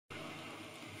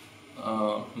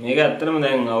මේක ඇත්තටම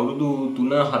දැන් අවුරුදු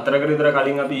 3-4කට විතර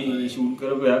කලින් අපි ෂූට්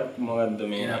කරපු එකක් මොකද්ද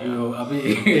මේ අපි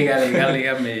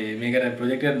ඒක මේකට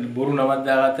ප්‍රොජෙක්ට් එක බොරු නමක්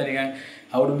දාගත්තා නිකන්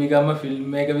how to become a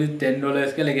filmmaker with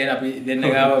 $10 කියලා කියන්නේ අපි දෙන්න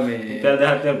ගාව මේ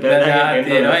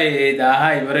තියෙනවා ඒ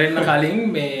 1000 ඉවර වෙන්න කලින්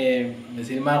මේ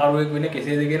සිනමා කරුවෙක් වෙන්නේ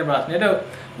කෙසේද කියන ප්‍රශ්නෙට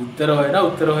උත්තර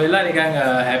හොයලා නිකන්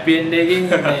හැපි එන්ඩ් එකකින්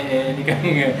නිකන්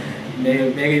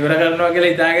මේක ඉවර කරනවා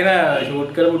කියලා හිතාගෙන ෂූට්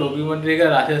කරපු ඩොකියුමන්ටරි එක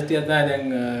රාශස්තියක් තමයි දැන්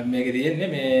මේකේ තියෙන්නේ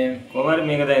මේ කොහමද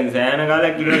මේක දැන් සෑහෙන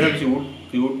කාලයක් ඉගෙන අපි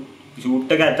ෂූට්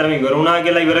එක ඇත්තටම ඉවර වුණා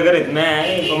කියලා ඉවර කරෙත්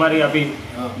නෑ කොහමද අපි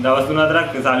දවස්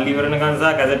 3-4ක් සල්ලි ඉවරනකන් සහ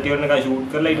කැසට් ඉවරනකන් ෂූට්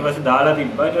කරලා ඊට පස්සේ දාලා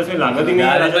තිබ්බා ඊට පස්සේ ළඟදී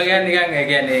මේ නිකන් ඒ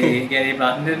කියන්නේ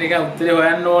ප්‍රශ්නෙට නිකන් උත්තරේ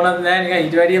හොයන්න ඕනත් නෑ නිකන්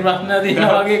ඊට වැඩිය ප්‍රශ්න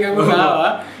තියෙනවා වගේ එකක්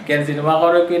ආවා කියන්නේ සිනමා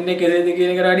කරුවෙක් වෙන්නේ කෙසේද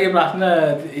කියන එකට වැඩිය ප්‍රශ්න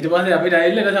ඊට පස්සේ අපිට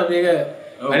ඇවිල්ලා ඊට අපි ඒක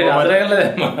වැඩි නතර කරලා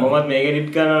දැම්මා කොහොමද මේක එඩිට්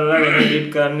කරනවා වෙන එඩිට්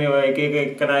කරන්නේ ඔය එක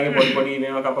එක්කනාගේ පොඩි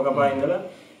මේවා කපා ඉඳලා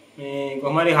මේ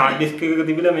කොහොම හරි හાર્ඩ් ඩිස්ක් එකක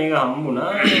තිබිලා මේක හම්බුණා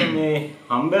මේ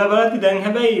හම්බෙලා බලද්දි දැන්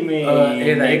හැබැයි මේ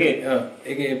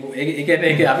ඒක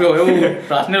අපි ඔය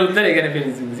ප්‍රශ්නෙට උත්තරේ ඒ කියන්නේ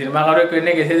සිනමා කරුවෙක්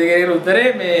වෙන්නේ කෙසේද කියන උත්තරේ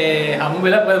මේ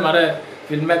හම්බෙලා මට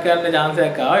ෆිල්ම් එකක් කරන්න chance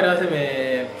එකක් ආවා ඊට පස්සේ මේ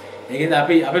ඒකෙන්ද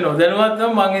අපි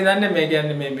නොදැනුවත්වම මම හිතන්නේ මේ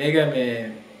කියන්නේ මේක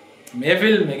මේ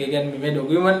ෆිල්ම් එක කියන්නේ මේ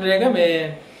ඩොකියුමන්ටරි එක මේ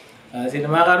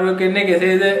සිනමා කරුවෙක් වෙන්නේ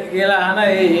කෙසේද කියලා අහන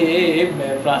ඒ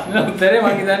ප්‍රශ්න උත්තරේ මම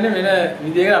හිතන්නේ වෙන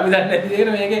විදිහකට අපි දන්නේ නැති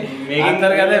දෙයකට මේකේ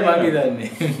අන්තර්ගතයි මම හිතන්නේ.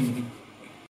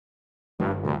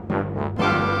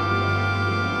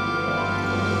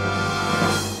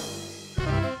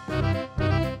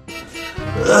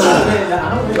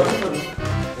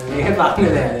 මේක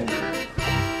ප්‍රශ්නේ නෑ.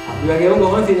 අපි වගේම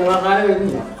කොහොමද සිනමාකාරයෙක්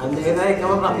වෙන්නේ? අන්න ඒක තමයි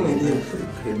එකම ප්‍රශ්නේ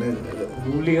තියෙන්නේ.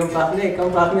 මූලිකම ප්‍රශ්නේ එකම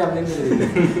ප්‍රශ්නේ අපිට දෙන්නේ.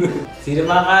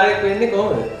 සිනමාකාරයෙක් වෙන්නේ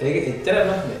කොහොමද? ඒක එච්චර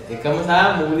ප්‍රශ්නේ. එකම සහ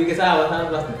මූලික සහ අවසාන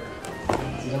ප්‍රශ්නේ.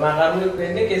 සිනමාකාරයෙක්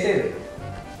වෙන්නේ කෙසේද?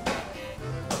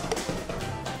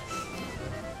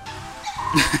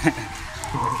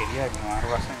 කෙලියක් මාරු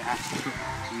වශයෙන්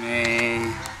මේ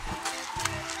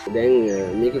දැන්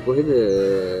මේක කොහෙද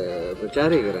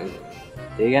ප්‍රචාරය කරන්නේ?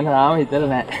 ඒ ගැන තාම හිතලා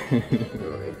නැහැ.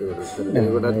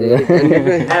 එතකොටත් ඒක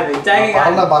නෑ විචාරේ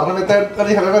ගන්න බර්ණ මෙතඩ්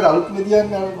කරේ හැරෙන්න අලුත් මෙදියන්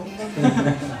යනවා.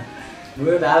 මුල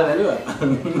දාලා බැලුවා.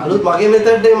 අලුත් මගේ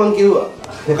මෙතඩ් එක මම කිව්වා.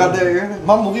 මොකද්ද ඒක?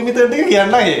 මම මුගේ මෙතඩ් එක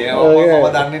කියන්නේ මම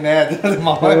දන්නේ නැහැ.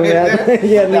 මම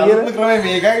කියන්නේ අලුත් ක්‍රමය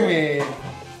මේකයි මේ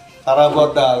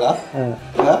තරබවත් දාලා.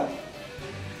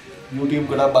 YouTube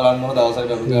ගොඩක් බලන්න ඕන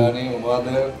දවසකට අලුත් ගානේ මොනවද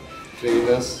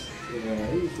ට්‍රේලර්ස්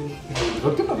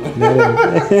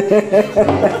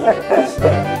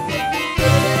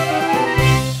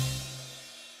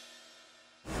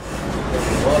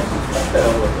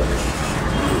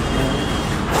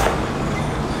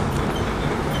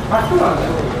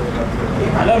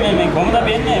හලෝ මේ කොහොමද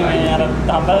වෙන්නේ මේ අර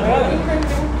තම්බල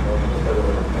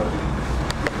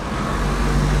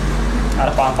අර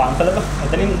පන්සලක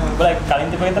එතනින් උඹලා කලින්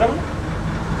තිබ්බ විතරම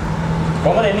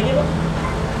කොහොමද එන්නේ කියලා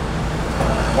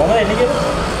කොහොමද එන්නේ කියලා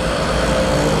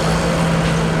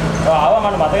ආවා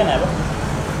මට මතක නෑ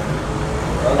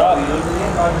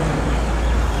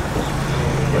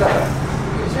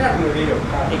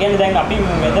ඒ කියන්නේ දැන් අපි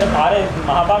මෙතන පාරේ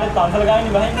මහා පාරේ පන්සල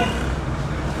ගානේ බහින්නේ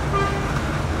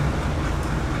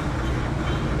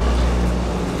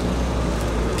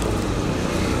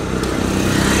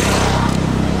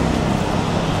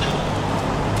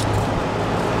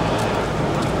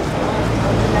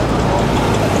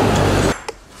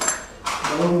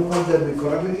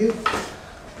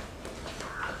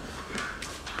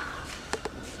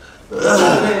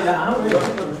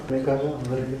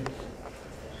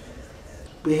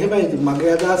එහෙමයි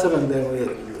මගේ අදහස නම් දැන් ඔය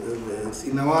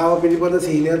සිනමාව පිළිබඳ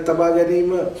සීනියක් තබා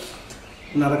ගැනීම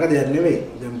නරක දෙයක් නෙවෙයි.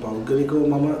 දැන් පෞද්ගලිකව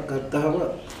මම ගත්තාම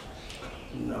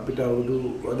අපිට අවුරුදු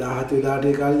 17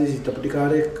 18 කාලේදී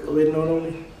චිත්‍රපටිකාරයෙක් වෙන්න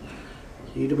ඕනෝනේ.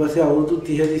 ඊට පස්සේ අවුරුදු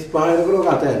 30 35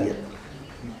 යනකොට අතහැරියා.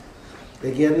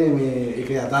 ඒ කියන්නේ මේ ඒක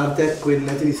යථාර්ථයක් වෙන්නේ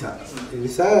නැති නිසා. ඒ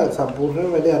නිසා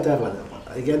සම්පූර්ණ වැඩේ අතහැරලා දැම්මා.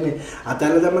 ඒ කියන්නේ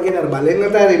අතහැරලා දැම්ම කියන්නේ අර බලෙන්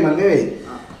අතහැරීම නෙවෙයි.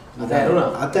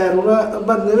 අතහැරුණා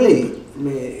බත් නෙවෙයි.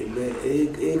 මේ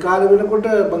ඒ කාලේ වෙනකොට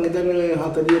මම හිතන්නේ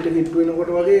 40ට හිට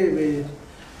වෙනකොට වගේ මේ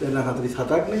දැන්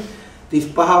 47ක් නේ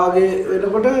 35 වගේ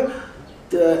වෙනකොට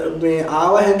මේ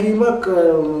ආව හැඟීමක්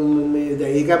මේ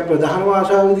දැන් ඒක ප්‍රධානම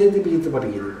ආශාව විදිහට පිළිතුරපට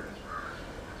කියනවා.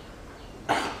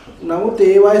 නමුත්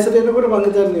ඒ වයසට එනකොට මම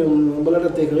හිතන්නේ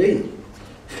උඹලටත් ඒක වෙයි.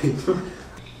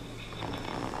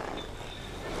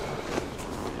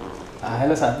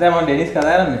 ආයෙල සද්දා මම ඩෙනිස්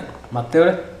කතා කරන්නේ.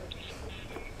 මත්තේවල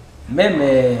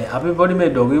මේ අපි පොඩි මේ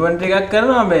ඩොකියුමන්ටරි එකක්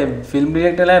කරනවා මේ ෆිල්ම්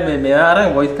ඩිරෙක්ටර්ලා මේවා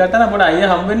අරන් වොයිස් කට්ටන පොඩි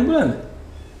අයියා හම්බ වෙන්න පුළුවන්ද?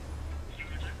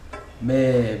 මේ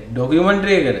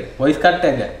ඩොකියුමන්ටරි එකට වොයිස් කට්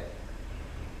එක.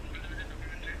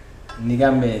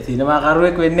 නිකන් මේ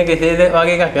සිනමාකරුවෙක් වෙන්නේ කෙසේද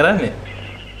වගේ එකක් කරන්නේ.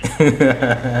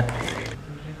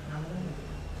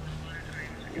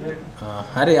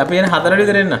 හරි අපි එන 4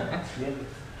 විතර එන්න.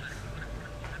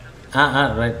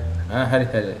 රයිට්. හරි.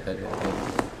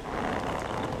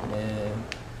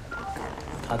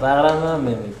 කතා කරන්න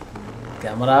මේ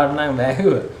කැමරාවට නම්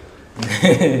බෑගුව.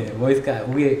 වොයිස් කා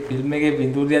උගේ ෆිල්ම් එකේ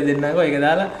පින්තූරියක් දෙන්නකෝ ඒක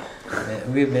දාලා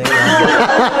උගේ මේ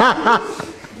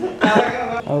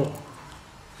ඔව්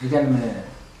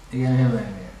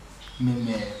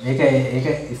මේක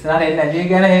ඉස්සරහට එන්න ඇදී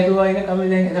ගැන හේතුව එක තමයි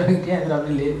දැන් එතන කියන්නේ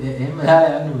අපි එහෙම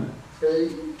දාලා යන්න ඕන.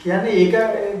 කියන්නේ ඒක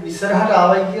ඉස්සරහට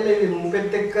ආවයි කියලා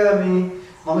මුපෙත් එක්ක මේ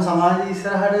මම සමාජයේ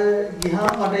ඉස්සරහට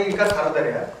ගියාම මට ඒක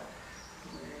කරදරයක්.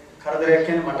 කරදරයක්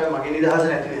කියන්නේ මට මගේ නිදහස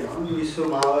නැති වෙනවා. මිනිස්සු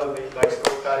මාව මේ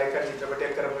බයිස්කෝප් කාර්යයක්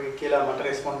චිත්‍රපටයක් කරපු කියලා මට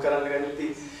රෙස්පොන්ඩ් කරන්න ගන්නේ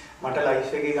මට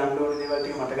ලයිෆ් එකේ ගන්න ඕන දේවල්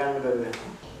ටික මට ගන්න බැහැ.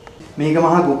 මේක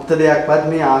මහා গুপ্ত දෙයක්වත්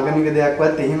මේ ආගමික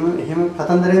දෙයක්වත් එහෙම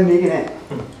කතන්දරයක් මේකේ නැහැ.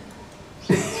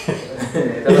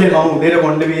 ඒක මම උදේට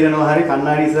කොණ්ඩේ බීරනවා හරි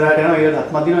කන්නාඩි ඉස්සරහට යනවා ඒකට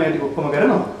අත්මත් දිනවා ඒ ටික ඔක්කොම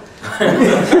කරනවා.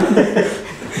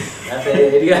 අපේ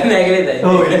ඒක ගන්න නැගලෙදයි.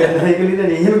 ඔව් ඒක ගන්න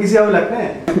නැගලෙදයි. එහෙම කිසි අවුලක් නැහැ.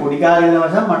 පොඩි කාලේ ඉඳන්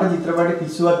මට චිත්‍රපට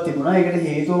පිස්සුවක් තිබුණා. ඒකට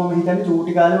හේතුව මම හිතන්නේ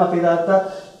චූටි කාලේම අපේ තාත්තා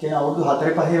කියන අවුරුදු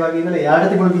 4 5 වගේ ඉඳලා එයාට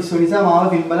තිබුණ පිස්සුව නිසා මාව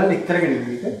ෆිල්ම් බලන්න එක් කරගෙන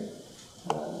ඉන්නේ.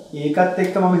 ඒකත්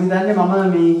එක්ක මම හිතන්නේ මම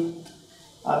මේ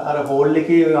අර හෝල්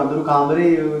එකේ අඳුරු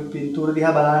කාමරේ පින්තූර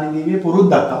දිහා බලන ඉඳීමේ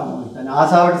පුරුද්දක් ආවා. මම හිතන්නේ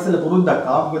ආසාවට ඉස්සෙල්ලා පුරුද්දක්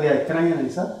ආවා. මොකද ඒක එක්කන යන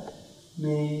නිසා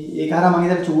මේ ඒක හරහා මම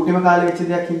හිතන්නේ චූටිම කාලේ වෙච්ච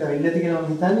දෙයක් හින්දා වෙන්න ඇති කියලා මම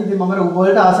හිතන්නේ. ඉතින් මම රූප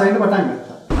වලට ආසාවෙන්න පටන්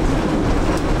ගත්තා.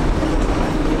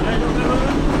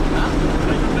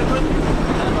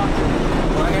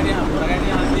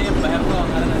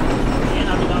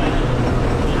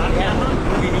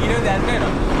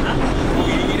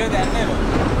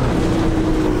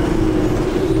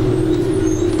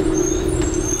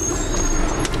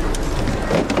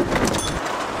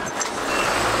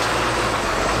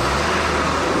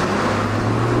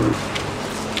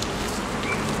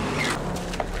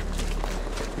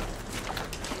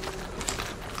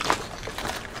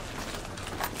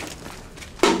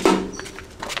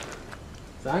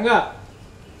 Sangga.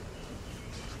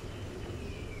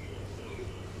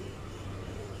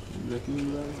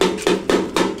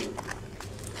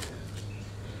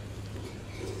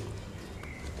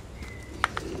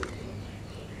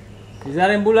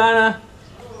 Thisara Imbulana.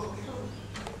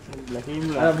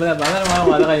 Benar mau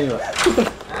malah kayak ini,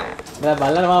 Pak.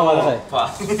 Benar mau malah kayak. Pak.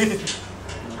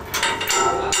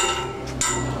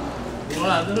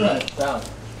 Dimana tuh lah? Tahu.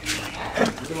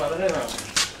 Itu malah kayak apa?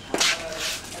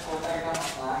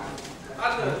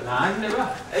 Naan deh, Pak.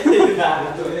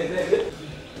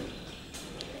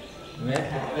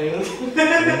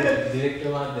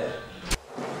 Direktur mana?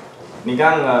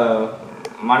 නිකන්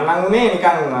මම නම් උනේ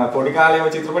නිකන් පොඩි කාලේම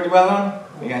චිත්‍රපටි බලනවා.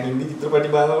 නිකන් හින්දි චිත්‍රපටි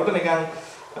බලනකොට නිකන්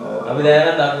අපි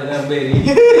දැනගත්ත අපි දැන් මේ රීඩ්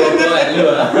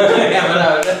ඇල්ලුවා.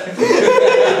 කැමරාවට.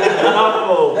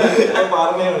 ඒ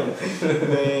පාරනේ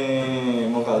මේ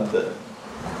මොකද්ද?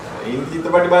 හින්දි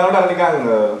චිත්‍රපටි බලනකොට අර නිකන්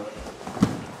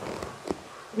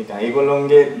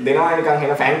ඒගොල්ලොන්ගේ දෙනවා නිකන්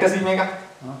එන ෆැන්ටසි මේක.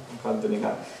 මොකද්ද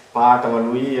නිකන්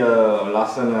පාටවලුයි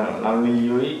ලස්සන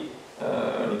නම්නියුයි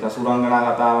නිකන් සුරංගනා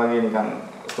කතා වගේ නිකන්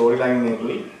ස්ටෝරි ලයින්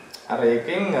එකකුයි. අර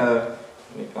එකෙන්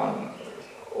නිකන්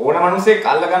ඕන මිනිස්සෙක්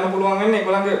අල්ල ගන්න පුළුවන් වෙන්නේ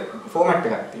ඒගොල්ලන්ගේ ෆෝමැට්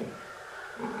එකක් තියෙනවා.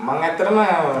 මම ඇත්තටම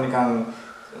නිකන්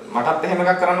මටත් එහෙම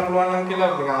එකක් කරන්න පුළුවන් නම්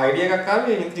කියලා නිකන් අයිඩියා එකක්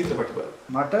ආවේ හින්දි චිත්‍රපටි වල.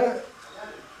 මට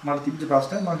තිබ්බ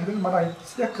ප්‍රශ්නේ මම හිතුවේ මට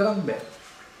අයිතියක් කරන්න බෑ.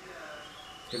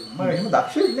 මම එහෙම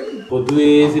දක්ෂ නෙමෙයි.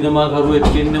 පොදුවේ සිනමාකරුවෙක්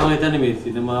වෙන්න මම හිතන්නේ මේ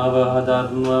සිනමාව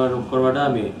හදාගන්නවා ඔක්කොම වඩා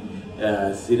මේ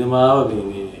සිනමාව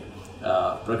මේ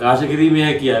ප්‍රකාශ කිරීමේ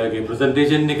හැකියාවගේ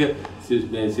ප්‍රසන්ටේෂන් එක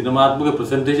මේ සිනමාත්මක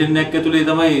ප්‍රසන්ටේෂන් එකක් ඇතුලේ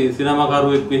තමයි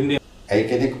සිනමාකරුවෙක් වෙන්නේ. ඒ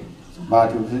කෙනෙක්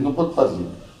මාටි උසින පොත්පත් ලියන.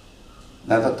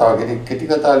 නැත්නම් තව කෙනෙක් කෙටි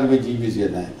කතා ලිවි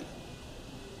ජීවිතය නැහැ.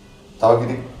 තව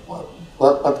කෙනෙක්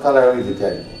පොත්පත් කලාවේ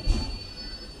ඉඳලා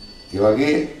ඒ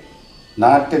වගේ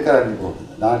නාට්‍ය කරන්නේ කොහොමද?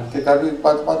 නාට්‍ය කරුවෙක්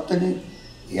පත්පත්නේ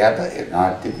එයාට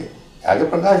නාට්‍යකේ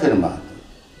එයාගේ ප්‍රකාශන මාධ්‍ය.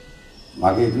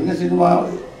 මගේ දුන්නේ සිනමා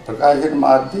ප්‍රකාශන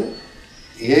මාධ්‍ය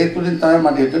ඒ තුලින් තමයි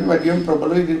මට හිතෙන්නේ වැඩිම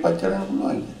ප්‍රබලව ඉදිරිපත් කරන්න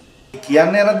පුළුවන්.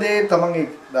 කියන්නේ අර දේ තමන්ගේ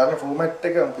දාන ෆෝමැට්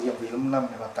එක ෆිල්ම් නම්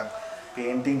නැත්තම්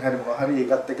පේන්ටිං හරි මොනවා හරි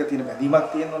ඒකත් එක්ක තියෙන බැඳීමක්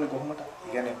තියෙන්න ඕනේ කොහොමද?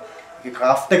 ඒ කියන්නේ ඒ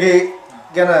ක්‍රාෆ්ට් එකේ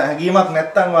ගැන හැඟීමක්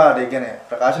නැත්තම් වාට ඒ කියන්නේ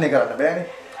ප්‍රකාශනය කරන්න බෑනේ.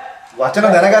 වචන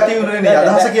දැනගatiya යුතුනේ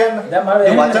අදහස කියන්න.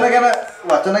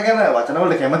 වචන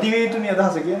වලට කැමති වෙ යුතුනේ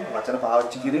අදහස කියන්න. වචන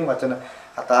පාවිච්චි කිරීම වචන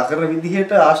කතා කරන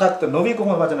විදිහට ආශක්ත නොවි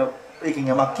කොහොමද වචන ඒකින්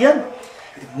යමක් කියන්නේ.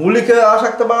 මූලික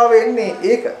ආශක්තභාවය එන්නේ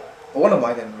ඒක. ඕනම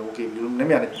දැන් ලෝකේ විලුම්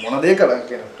නෙමෙයි අනිත් මොන දෙයක් කරන්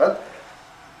කියනකොටත්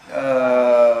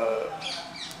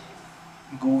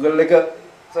Google එක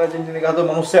සර්ච් එන්ජින් එක හදපු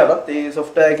මිනිස්සයාටත් ඒ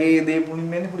software එකේ දේ පුලින්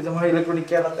වෙන්නේ පොඩි සමහර ඉලෙක්ට්‍රොනික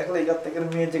කැලක් දැකලා ඒකත් එක්ක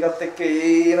මේජ් එකත් එක්ක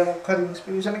ඒන මොකක් හරි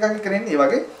ඉන්ස්පිරේෂන් එකක් කරන්නේ ඒ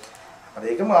වගේ අර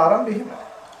ඒකම ආරම්භය එහෙම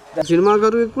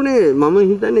සිනමාකරුවෙක් වුණේ මම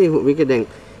හිතන්නේ මේක දැන්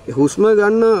හුස්ම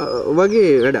ගන්න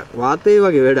වගේ වැඩක් වාතය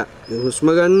වගේ වැඩක් හුස්ම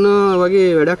ගන්න වගේ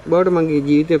වැඩක් බවට මගේ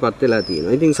ජීවිතේ පත් වෙලා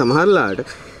තියෙනවා. ඉතින් සමහරලාට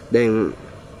දැන්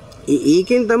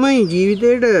ඒකෙන් තමයි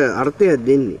ජීවිතේට අර්ථයක්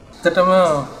දෙන්නේ. ඇත්තටම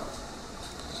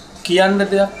කියන්න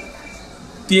දෙයක්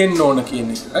තියෙන්න ඕන කියන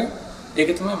එක. right? ඒක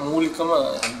තමයි මූලිකම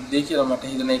දේ කියලා මට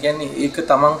හිතෙනවා. ඒ කියන්නේ ඒක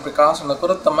තමන් ප්‍රකාශ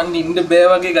නොකරොත් තමන් ඉන්න බෑ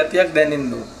වගේ ගතියක්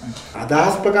දැනෙන්න ඕන.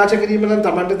 අදහස් ප්‍රකාශ කිරීම නම්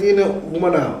තමන්ට තියෙන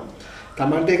උමනාව.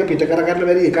 තමන්ට ඒක පිට කරගන්න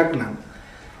බැරි එකක් නම්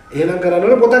එහෙනම් කරන්න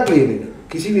ඕනේ පොතක් ලියන එක.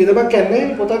 කිසි විදමක් යන්නේ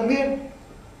පොතක් ලියන්න.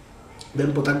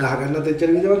 දැන් පොතක් ගහගන්නත් එච්චර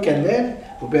විදමක් යන්නේ නැහැ.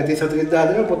 රුපියල්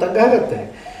 34000 දෙන පොතක් ගහගත්තා.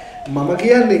 මම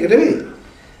කියන්නේ ඒක නෙවෙයි.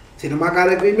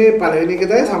 සිනමාකාරයෙක් වීමේ පළවෙනි එක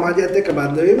තමයි සමාජයත් එක්ක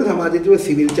බද්ධ වීම, සමාජයේ තුල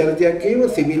සිවිල් චරිතයක් වීම,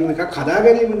 සිවිල් එකක් හදා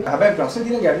ගැනීම. හැබැයි ප්‍රශ්නේ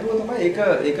තියෙන ගැටලුව තමයි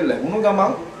ඒක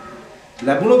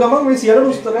ලැබුණු ගමන් මේ සියලු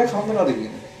උත්තරයක් හම්බෙනවද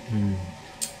කියන්නේ.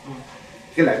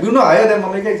 ඒක ලැබුණ අය දැන් මම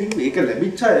එකයි කිව්වේ ඒක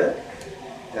ලැබිච්ච අය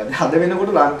දැන් හද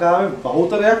වෙනකොට ලංකාවේ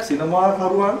බහුතරයක්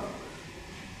සිනමාකරුවන්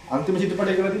අන්තිම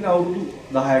චිත්‍රපටය කරලා තියෙන අවුරුදු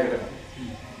 10කට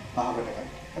 5කට.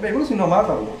 හැබැයි ඒගොල්ලෝ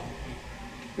සිනමාකරුවෝ.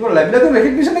 ඒගොල්ලෝ ලැබිලා තියෙන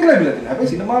රෙකග්නිෂන් එක ලැබිලා තියෙනවා.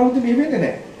 හැබැයි සිනමාවුත් මේ වෙන්නේ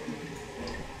නැහැ.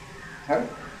 හරි.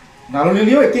 නළු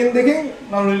නිලියෝ එකෙන් දෙකෙන්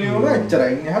නළු නිලියෝ වල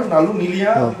එච්චරයි ඉන්නේ. හරි නළු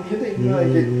නිලියා විදිහට ඉන්නවා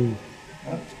එකේ.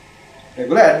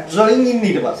 ඒගොල්ලෝ ඇඩ්ස් වලින් ඉන්නේ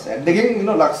ඊට පස්සේ. ඇඩ් එකෙන්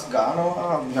ඉන්න ලක්ස්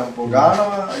ගානවා, නම්පෝ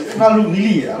ගානවා. නළු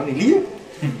නිලිය.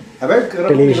 හැබැයි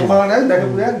කරපු ප්‍රමාණයක්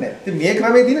දැකපු දෙයක් නැහැ. ඉතින් මේ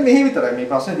ක්‍රමයේ තියෙන මෙහි විතරයි මේ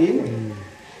ප්‍රශ්නේ තියෙන්නේ.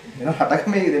 වෙන හටක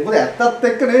මේක දෙන්න. මොකද ඇත්තත්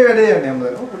එක්ක නෙවෙයි වැඩේ යන්නේ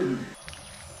හැමදාම.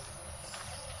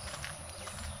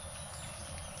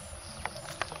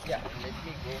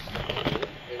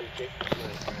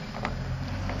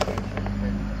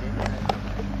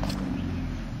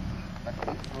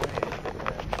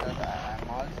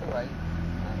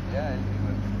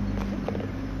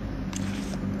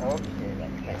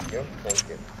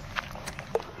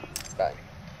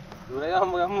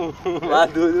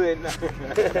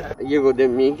 අයියෝ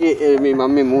දැන් මේකේ මේ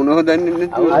මම මේ මූණ හොදන්නේ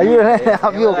නැතුව අයියෝ නෑ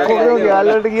අපි ඔක්කොම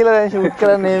යාළුවෝ වලට ගිහලා දැන් ෂූට්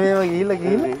කරන්නේ මේව ගිහිල්ලා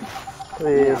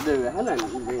ඒ අද වැහලා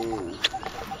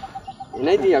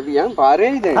එනයිදී අපි යන්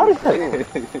පාරේ දැන්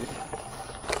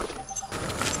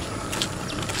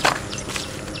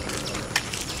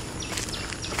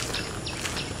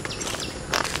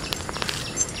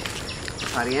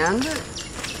හරියන්ද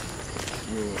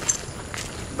මේ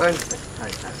බන්ස්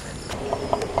හරි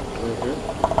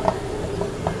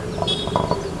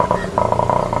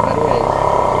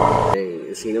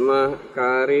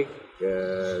සිනමාකාරයෙක්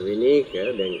වෙන එක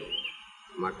දැන්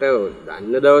මට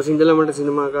දන්න දවස් ඉඳලා මට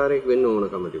සිනමාකාරයෙක් වෙන්න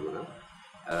ඕනකම තිබුණා.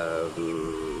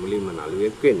 මුලින්ම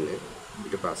නළුවෙක් වෙන්න.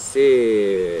 ඊට පස්සේ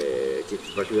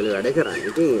චිත්‍රපටි වල වැඩ කරන්න.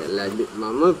 ඉතින්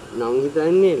මම නම්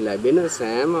හිතන්නේ ලැබෙන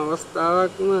සෑම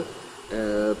අවස්ථාවකම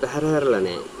පැහැරහැරලා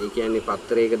නැහැ. ඒ කියන්නේ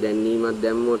පත්තරයක දැන්වීමක්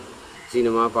දැම්මොත්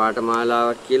සිනමා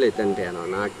පාඨමාලාවක් කියලා එතනට යනවා.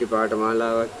 නාට්‍ය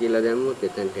පාඨමාලාවක් කියලා දැම්මොත්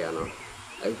එතනට යනවා.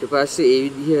 ඊට පස්සේ ඒ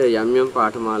විදිහ යම් යම්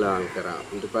පාඨමාලාවන් කරා.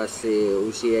 ඊට පස්සේ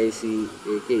UCIC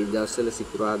ඒකේ ඉදස්සල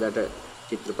සිකුරාදාට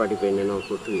චිත්‍රපටි පෙන්වනවා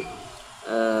කොටුවේ.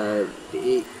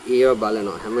 ඒව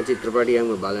බලනවා. හැම චිත්‍රපටියක්ම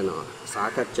බලනවා.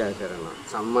 සාකච්ඡා කරනවා.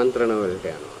 සම්මන්ත්‍රණ වලට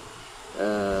යනවා.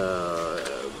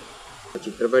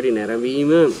 චිත්‍රපටි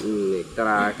නැරඹීම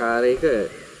එක්තරා ආකාරයක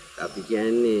අපි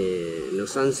කියන්නේ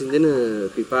නොසන්සිඳන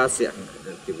පිපාසයක්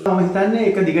තිබුණා. මම හිතන්නේ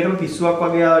ඒක දිගටම පිස්සුවක්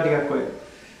වගේ ආවා ටිකක් ඔය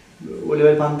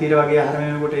ඔලෙවල් පන්තිර වගේ ආහාර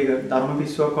වෙනකොට ඒක ධර්ම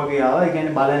පිස්සුවක් වගේ ආවා. ඒ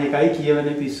කියන්නේ බලන එකයි කියවන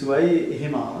පිස්සුවයි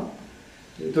එහෙම ආවා.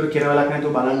 ඒතර කෙරවලක්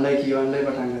නැතුව බලන්නයි කියවන්නයි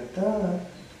පටන් ගත්තා.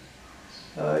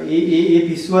 ඒ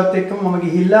පිස්සුවත් එක්කම මම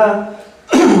ගිහිල්ලා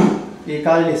ඒ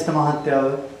කාලේ ලෙස්ට මහත්තයාව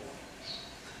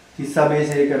තිස්සා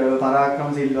බේසේකරව පරාක්‍රම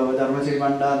සිල්වව ධර්මසිරි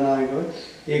බණ්ඩාරනායකව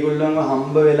ඒගොල්ලන්ව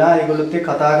හම්බ වෙලා ඒගොල්ලොත් එක්ක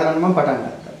කතා කරන්න මම පටන්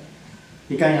ගත්තා.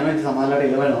 නිකන් යනවා ඉතින් සමහරවල්ලාට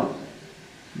එළවෙනවා.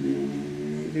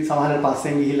 ඉතින් සමහරවල්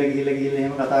පස්සෙන් ගිහිල්ලා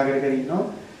එහෙම කතා කර ඉන්නවා.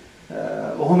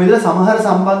 ඔහොම ඉඳලා සමහර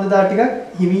සම්බන්ධතා ටිකක්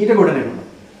හිමීට ගොඩ නැගුණා.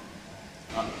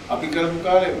 අපි කරපු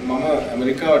කාලේ මම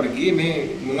ඇමරිකාවට ගියේ මේ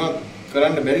මොනවද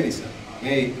කරන්න බැරි නිසා.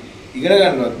 මේ ඉගෙන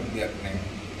ගන්නවත් දෙයක් නැහැ.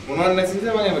 මොනවද නැති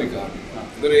නිසා මම ඇමරිකාවට.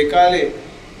 ඒතර ඒ කාලේ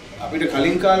අපිට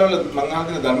කලින් කාලවල මම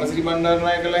අහගෙන ධර්මසිරි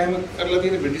බණ්ඩාරනායකලා එහෙම කරලා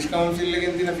තියෙන බ්‍රිටිෂ් කවුන්සිල්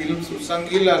එකෙන් තියෙන ෆිල්ම්ස් උත්සන්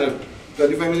ගිහලා අර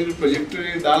 35 මිනිත්තු ප්‍රොජෙක්ටර්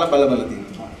එක දාලා බල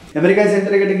තියෙනවා. ඇමරිකන්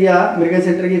සෙන්ටර් එකට ගියා. ඇමරිකන්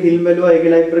සෙන්ටර් එකේ ෆිල්ම් බැලුවා.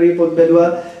 ඒකේ ලයිබ්‍රරි පොත් බැලුවා.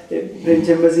 ෆ්‍රෙන්ච්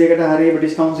එම්බසි එකට හරිය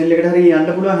බ්‍රිටිෂ් කවුන්සිල් එකට හරිය යන්න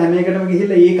පුළුවන් හැම එකටම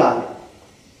ගිහිල්ලා ඒ කාලේ.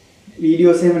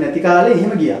 වීඩියෝස් එහෙම නැති කාලේ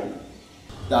එහෙම ගියා.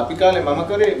 දැන් අපි කාලේ මම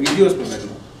කරේ වීඩියෝස්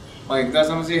බැලුවා. මම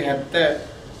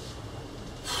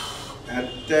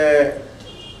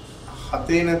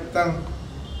 1977 නැත්තම්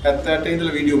 78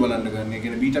 ඉඳලා වීඩියෝ බලන්න ගන්න. ඒ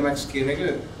කියන්නේ Betamax කියන එක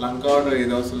ලංකාවට ඒ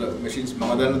දවස්වල මැෂින්ස්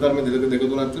මම දන්න තරමේ දෙක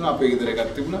තුනක් තියෙනවා. අපේ ගෙදර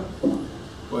එකක් තිබුණා.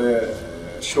 ඔය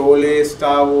Sholay,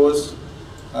 Star Wars,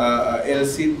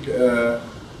 LCD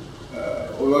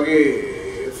ඔය වගේ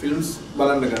ෆිල්ම්ස්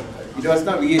බලන්න ගත්තා. ඊට පස්සේ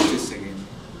තමයි VHS එකේ.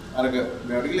 අරක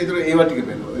මේවට කියලා ඒතර ඒවා ටික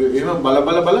බලනවා. එහෙම බල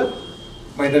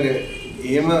මම හිතන්නේ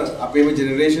එහෙම අපේම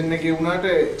ජෙනරේෂන් එකේ වුණාට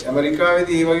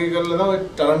ඇමරිකාවේදී ඒ වගේ කරලා තමයි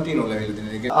ටරන්ටිනෝ ලැබිලා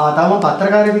තියෙන එක. තාම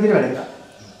පත්‍රකාරයෙක් විදිහට වැඩ කරා.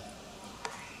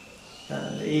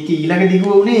 ඒක ඊළඟ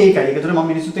දිගුව උනේ ඒකයි. ඒකට මම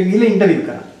මිනිස්සුත් එක්ක ගිහිල්ලා ඉන්ටර්විව්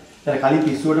කරා. දැන් කලින්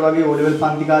පිස්සුවට වගේ O level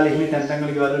පන්ති කාලේ එහෙම තැන්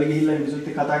වල ගෙවල් වල ගිහිල්ලා මිනිස්සුත්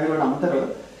එක්ක කතා කරනවට අමතරව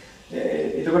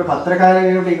එතකොට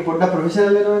පත්‍රකාරයෙකුට ඒක පොඩ්ඩක්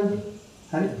ප්‍රොෆෙෂනල් වෙනවනේ.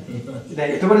 හරි. දැන්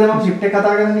එතකොට දැන් මම ෂිෆ්ට් එක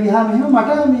කතා කරන්න ගියාම එහෙම මට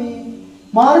මේ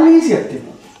මාර ලීසියක්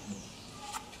තිබුණා.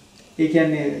 ඒ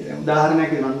කියන්නේ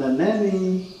උදාහරණයක් මම දන්නේ මේ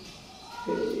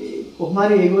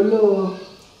කොහොමරි ඒගොල්ලෝ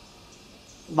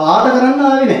වාද කරන්න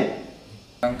ආවේ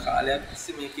නැහැ. කාලයක්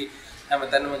තිස්සේ මේකේ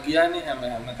හැමතැනම ගියානේ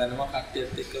හැමතැනම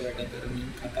කට්ටියත් එක්ක වැඩ කරමින්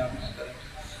කතා බහ කරමින්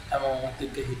හැමෝමත්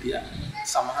එක්ක හිටියා.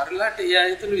 සමහර වෙලාවට ඒ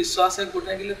අය තුළ විශ්වාසයක්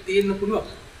ගොඩනැගිලා තියෙන්න පුළුවන්.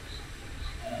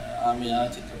 ආමියා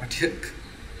චිත්‍රපටයක්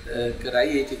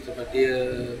කරයි ඒ චිත්‍රපටය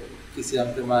කිසියම්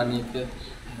ප්‍රමාණයක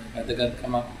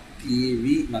වැදගත්කමක් TV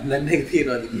මම දන්නේ ඒක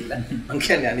තියනවාද කියලා මම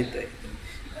කියන්නේ අනිත් අය.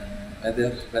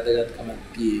 වැදගත්කමක්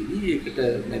TV ඒකට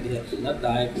මැදිහත් වුණා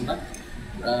දායක වුණා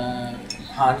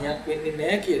හානියක් වෙන්නේ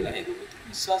නැහැ කියලා ඒක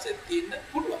විශ්වාසයක් තියෙන්න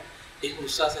පුළුවන්. ඒක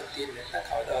විශ්වාසයක් තියෙන්නේ නැත්නම්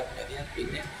කවදාවත් මැදිහත්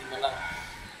වෙන්නේ නැහැ.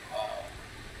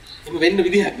 එහෙම වෙන්න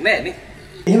විදිහක් නැහැ නේ.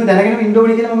 එහෙම දැනගෙන ඉන්න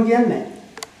ඕනේ කියලා මම කියන්නේ නැහැ.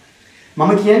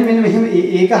 මම කියන්නේ මෙන්න මෙහෙම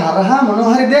ඒක හරහා මොන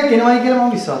හරි දෙයක් එනවයි කියලා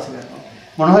මම විශ්වාස කරනවා.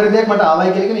 මොන හරි දෙයක් මට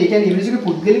ආවයි කියලා කියන්නේ ඒ කියන්නේ ඉංග්‍රීසියේ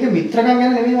පුද්ගලික මිත්‍රකම්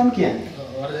ගැන නෙමෙයි මම කියන්නේ.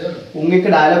 උන් එක්ක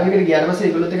ඩයලොග් එකකට ගියාට පස්සේ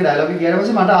ඒගොල්ලොත් එක්ක ඩයලොග් එක ගියාට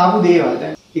පස්සේ මට ආපු දේවල්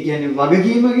දැන් ඒ කියන්නේ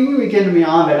වගකීමකින් ඒ කියන්නේ මේ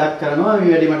වැඩක් කරනවා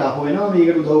මේ වැඩි මට අහු වෙනවා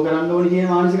මේකට උදව් කරන්න ඕනේ කියන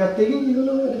මානසිකත්වයකින්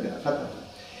ඒගොල්ලෝ වැඩ කරා.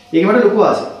 ඒක මට ලොකු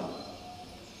ආසාවක්.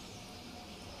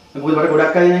 මොකද මට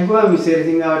ගොඩක් අය දැන් කිව්වා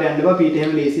විශේෂින්ගාවට යන්න බා පීට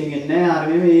එහෙම ලේසියෙන් එන්නේ නැහැ. අර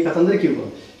මේ කතන්දර කිව්වා.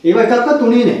 ඒව එකක්වත්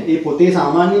උනේ නැහැ. මේ පොතේ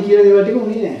සාමාන්‍ය කියන දේවල් ටික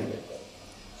උනේ නැහැ.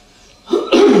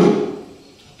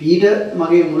 පීට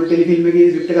මගේ මුල් ටෙලිෆිල්ම් එකේ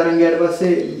ස්ක්‍රිප්ට් එක අරන් ගියාට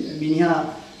පස්සේ මිනිහා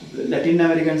ලැටින්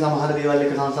ඇමරිකන් සමහර දේවල්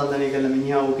එක සංසන්දනය කරලා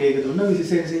මිනිහා ඕකේ එක දුන්නා.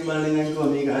 විශේෂයෙන් බලන දැන් කිව්වා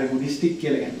මේක හරි බුද්දිස්ටික්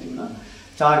කියලා ගැන තිබුණා.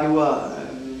 චා කිව්වා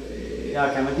එයා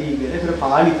කැමති කියලා. ඒතර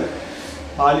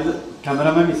පාලිත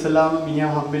කැමරාමන් ඉස්සලාම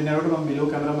මිනිහා හම්බෙන්න යනකොට මම බිලෝ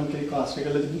කැමරාමන් කෙනෙක් ආශ්‍රය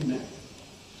කරලා තිබුණේ නැහැ.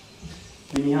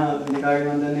 මිනිහා වෙනකාගේ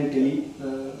මම දන්නේ ටෙලි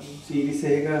සීරීස්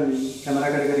එකක මේ කැමරා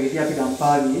කර හිටියා අපි ගම්පහ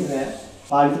ගියේ රෑ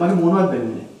පාලිත මගේ මොනවත් බැලුවේ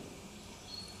නැහැ.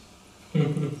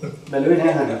 බැලුවේ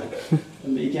නැහැ හරියට.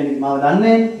 මේ කියන්නේ මාව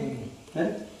දන්නේ නැහැ.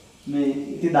 මේ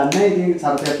ඉතින් දන්නේ ඉතින්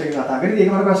සරසයත් එක්ක කතා කරේ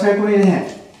ඒක මට ප්‍රශ්නයක් වුණේ නැහැ.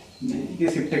 මේ ඉතින්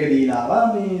ස්ක්‍රිප්ට් එක දීලා ආවා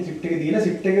මේ ස්ක්‍රිප්ට් එක දීලා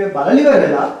ස්ක්‍රිප්ට් එක බලලි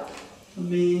වෙලා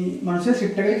මේ මිනිස්සු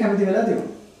ස්ක්‍රිප්ට් එකට කැමති වෙලා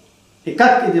තිබුණා. එකක්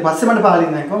ඊට පස්සේ මට පාලින්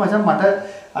නැහැ කිව්වා මචං මට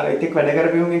අර එකෙක් වැඩ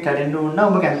කරපියුන්ගෙන් කැඩෙන්න ඕන නම්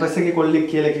ඔබ කැම්පස් එකේ කොල්ලෙක්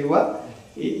කියලා කිව්වා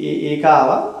ඒක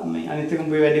ආවා මේ අනිත් එක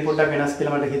උඹේ වැඩේ පොඩ්ඩක් වෙනස්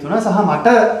කියලා මට හිතුණා සහ මට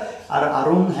අර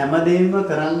අරුන් හැමදේම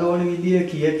කරන්න ඕන විදිය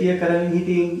කිය කරමින්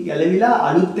හිටින් ගැලවිලා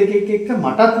අලුත් එකෙක් එක්ක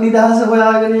මටත් නිදහස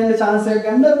හොයාගෙන යන්න chance එකක්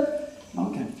ගන්න මම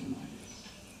කැමති නෑ.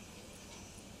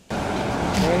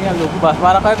 මේක ලොකු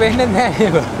බස්මාරකයි වෙන්නේ නැහැ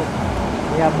ඒක.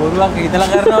 එයා බොරුවක් හිතලා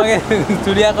කරනවා වගේ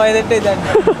ස්ටුඩියෝ කවයි දෙට්ටේ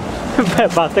දන්නේ.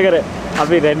 බස් එක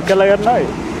අපි රෙන්ට් කරලා කරනවා.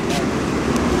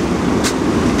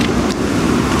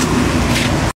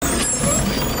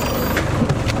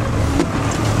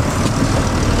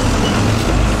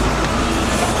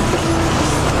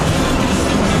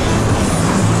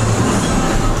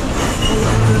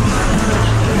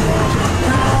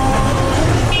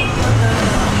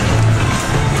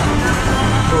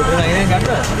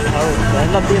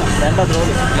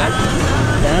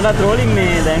 දැනටත් රෝලින්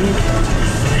මේ දැන්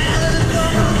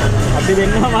අපි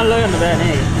දෙන්නම මල්ල ගන්න බෑ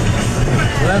නේ.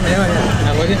 ඔයා මේව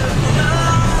නෑ කොහෙද?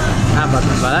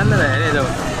 බලන්න බෑ නේද ඒක.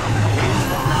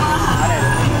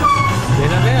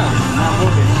 දෙන්න බෑ.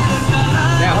 ඕකේ.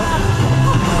 දැන් හො.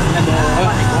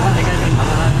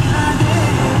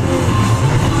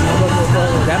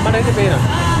 දැන් මට ඉතින් පේනවා.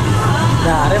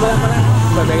 දැන් අර බලන්න.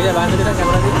 බැගිය බලන්න දෙන්න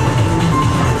කැමරා දිහා.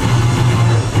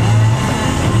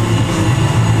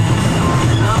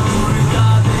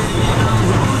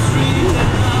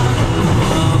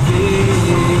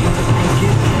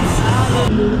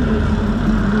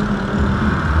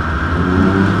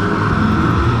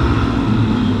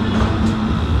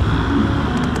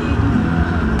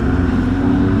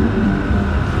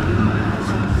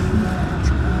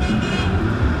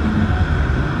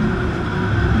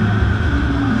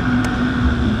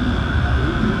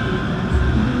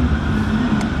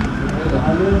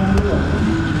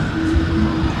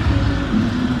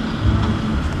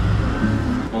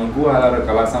 අර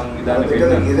කලා සංවිධානය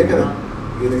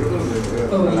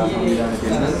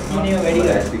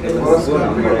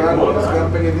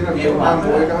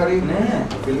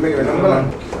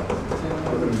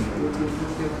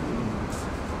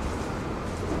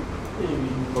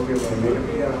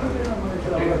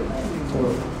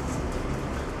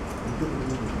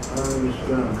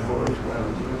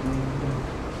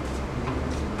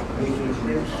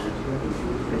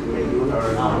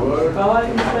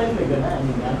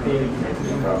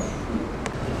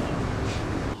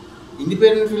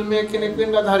ඉන්ඩිපෙන්ඩන්ට් ෆිල්ම් එකක් කෙනෙක්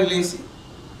වෙන්න අද හරි ලේසි.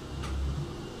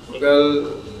 රුපියල්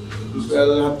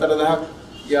 7-8000ක්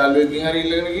යාළුවෙක්ගෙන් හරි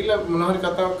ඉල්ලගෙන ගිහලා මොනවා හරි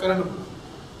කතාවක් කරන්න පුළුවන්.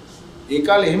 ඒ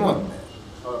කාලේ එහෙමවත් නෑ.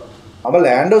 මම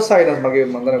ලෑන්ඩ් ඔෆ් සයිලන්ස් මගේ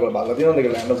මම දන්නේ කොහොමද බලලා තියෙනවද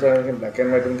කියලා ලෑන්ඩ් ඔෆ් සයිලන්ස් කියන බ්ලැක්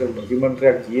ඇන්ඩ් වයිට් එකක ඩොකියුමන්ටරි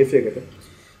එකක් GF එකට.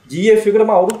 GF එකට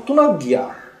මම අවුරුදු 3ක් ගියා.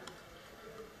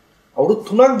 අවුරුදු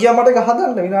 3ක් ගියා මට ඒක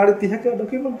හදන්න විනාඩි 30ක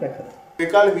ඩොකියුමන්ටරි එකක්. ඒ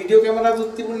කාලේ වීඩියෝ කැමරාස්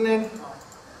තිබුණේ නෑනේ.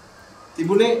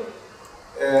 තිබුණේ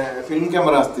ෆිල්ම්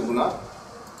කැමරාස් තිබුණා.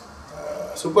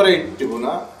 සුපර් 8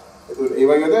 තිබුණා. ඒ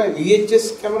වගේ තමයි VHS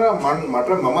කැමරා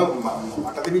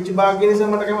මට තිබිච්ච භාග්‍ය නිසා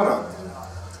මට කැමරාවක්.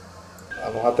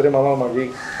 හතරේ මම මගේ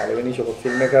පළවෙනි ෂොට්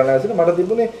ෆිල්ම් එක කරලා ඇවිත් මට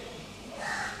තිබුණේ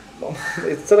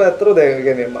ඉස්සර ඇත්තට දැන්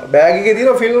කියන්නේ බෑග් එකේ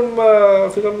තියෙන ෆිල්ම්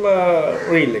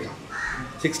රීල් එක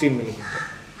 16 mm.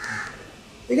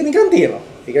 ඒක නිකන් තියෙනවා.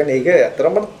 ඒ කියන්නේ ඒක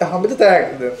ඇත්තටම මට හම්බෙච්ච තෑග්.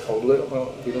 කවුරුද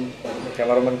ෆිල්ම්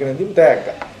කැමරාමන් කෙනෙක් දීපු තෑග්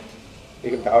එක.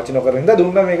 ඒක පාවිච්චි නොකරන හින්දා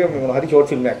දුන්නා මේක මොන හරි ෂෝට්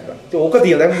ෆිල්ම් එකක් කරා. ඉතින් ඕක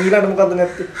තියෙනවා. දැන් ඊළඟට මොකද්ද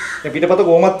නැත්තේ? දැන් පිටපත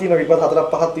කොහොමද තියෙනවා? පිටපත 4ක්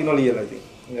 5ක් තියෙනවා ලියලා ඉතින්.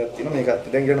 මේකක් තියෙනවා මේකත්.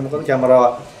 දැන් ඊළඟට මොකද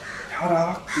කැමරාවක්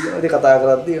තියෙනවා. ඒක කතා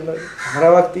කරද්දී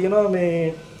කැමරාවක් තියෙනවා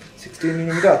මේ 16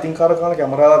 mm අතින් කාරකාන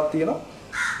කැමරාවක් තියෙනවා.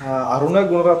 අරුණ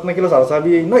ගුණරත්න කියලා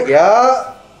සරසාබියේ ඉන්නවා. එයා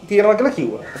තියෙනවා කියලා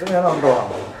කිව්වා. එතන යන අම්රවහම.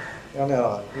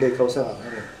 යනවා ලේක් හවුස් එක.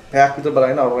 පැයක් විතර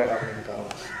බලන්න අරුණ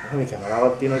මේ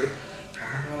කැමරාවක් තියෙනවා.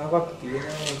 කැමරාවක්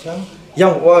තියෙනවා මචං.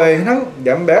 යම් ඔය එහෙනම්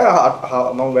දැන්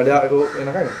බෑ මම වැඩ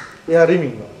එනකන් එයා රිම්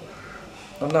ඉන්නවා.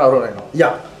 අන්න අරුණ එනවා.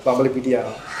 යා බම්බලි පිටිය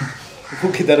යනවා.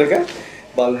 කුකිතරක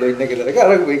බල්ලෝ ඉන්න කෙලරක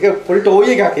අර ඒක පොඩි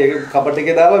ටෝයි එකක් ඒක කබඩ්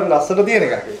එකේ දාලා ලස්සන තියෙන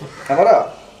එකක්. කැමරාව.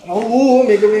 ඔව්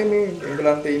මේක මේ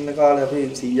එංගලන්තේ ඉන්න කාලේ අපි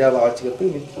සීයා පාවිච්චි කරපු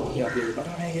මේ අපි ඒකට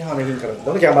මේක හැමකින් කරන්නේ.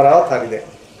 ඒක කැමරාවත් හරි දැන්.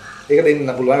 ඒක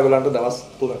දෙන්න පුළුවන් ඒගොල්ලන්ට දවස්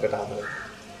 3කට 4කට.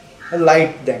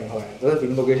 ලයිට් දැන් හොයන්න.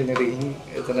 ෆිල්ම් ලොකේෂන් එකේ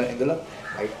එතන ඉඳලා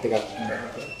ලයිට් එකක්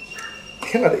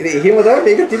එහෙම තමයි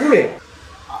මේක තිබුණේ.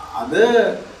 අද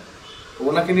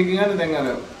ඕන කෙනෙක් ගන්න දැන් අර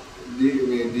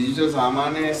මේ ඩිජිටල්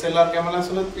සාමාන්‍ය SLR කැමරාස්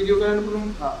වලත් වීඩියෝ කරන්න පුළුවන්.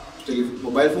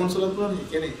 මොබයිල් ෆෝන්ස් වලත් පුළුවන්. ඒ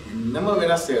කියන්නේ ඉන්නම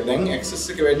වෙනස් එක. දැන් ඇක්සස්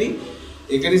එක වැඩි.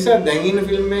 ඒක නිසා දැන් ඉන්න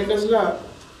ෆිල්ම් මේකර්ස්ලා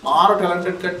මාර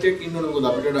ටැලන්ටඩ් කට්ටියක් ඉන්නවනේ. මොකද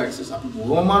අපිට වඩා ඇක්සස් අපි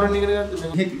බොහොම මාරුනේ ඉගෙන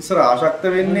ගත්තා. මේ ඉස්සර ආශක්ත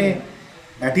වෙන්නේ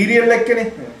මැටීරියල් එක්කනේ.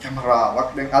 කැමරාවක්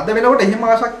දැන් අද වෙනකොට එහෙම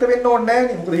ආශක්ත වෙන්න ඕනේ නැහැ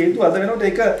නේ. මොකද හේතුව අද වෙනකොට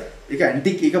ඒක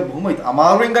ඇන්ටික් ඒක බොහොම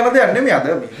අමාරුවෙන් ගන්න දෙයක් නෙමෙයි. අද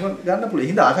මෙහෙම ගන්න පුළුවන්.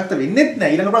 හින්දා ආශක්ත වෙන්නේත්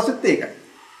නැහැ. ඊළඟ ප්‍රශ්නෙත් ඒකයි.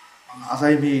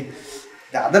 ආසයි මේ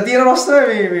අද තියෙන ප්‍රශ්නේ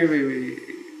මේ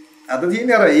අද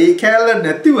තියෙන්නේ අර ඒ කැලල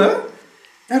නැතිව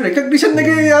දැන් රෙකග්නිෂන්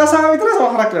එකේ ආසාව විතර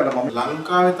සමහරක් කරලා මම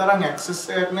ලංකාවේ තරම් ඇක්සස්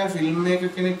එකක් නැහැ ෆිල්ම් මේකර්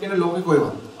කෙනෙක් කියන ලෝකෙ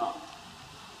කොහෙවත්.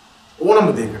 ඕනම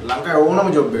දෙයකට ලංකාවේ ඕනම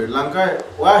ජොබ් එකකට ලංකාවේ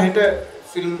ඔයා හිට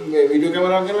ෆිල්ම් වීඩියෝ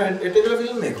කැමරාවක් කරලා හිට ඉතල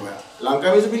ෆිල්ම් මේක ඔයා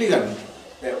ලංකාවේ ඉස්ස පිළිගන්නේ.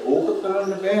 දැන් ඕක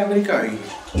කරන්න බෑ ඇමරිකාවේ.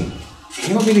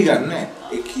 එහෙම පිළිගන්නේ නැහැ.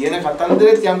 ඒ කියන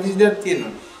කතන්දරෙත් යම් කිසි දෙයක්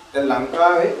තියෙනවා. දැන්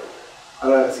ලංකාවේ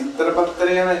අර සිත්තර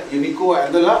පත්තරේ යන යුනිකෝ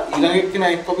ඇඳලා ඊළඟ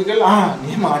එක්කෙනා එක් කොපි කරලා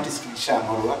මෙහෙම ආටිස්ට් කිෂා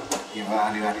මරුවා. ඒවා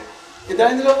අනිවාර්යයෙන්. එදා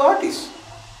ඉඳලා ආටිස්ට්.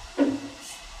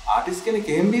 ආටිස්ට් කෙනෙක්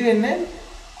එහෙම බී වෙන්නේ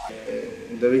නැහැ.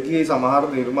 දවිකේ සමහර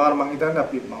නිර්මාණ මම හිතන්නේ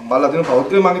අපි බලලා තියෙන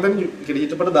පෞද්ගලික මම හිතන්නේ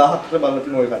කිරිහිටපට 1000ක් විතර බලලා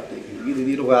තියෙන ඔය කට්ටිය. ඉතින්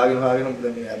දෙවියෝ හොයාගෙන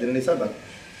දැන් මේ හැදෙන නිසා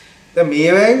දැන්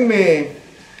මේවෙන් මේ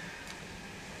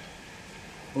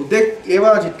උදෙක්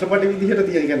ඒවා චිත්‍රපට විදිහට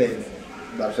තියෙන කියන්නේ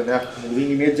දර්ශනයක්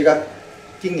මූවිං ඉමේජ්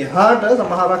එකකින් එහාට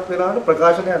සමහරක් වෙලාවට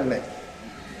ප්‍රකාශනයක් නැහැ.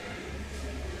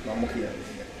 මම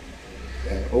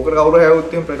කියන්නේ. ඕකට කවුරු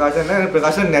හැවුත් එහෙම ප්‍රකාශන නැහැ.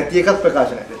 ප්‍රකාශන නැති එකත්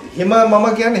ප්‍රකාශනයක්. එහෙම මම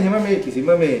කියන්නේ එහෙම මේ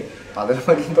කිසිම මේ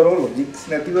පදනමකින් තොරව ලොජික්ස්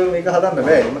නැතිව මේක හදන්න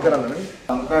බෑ. එහෙම කරන්න නෙමෙයි.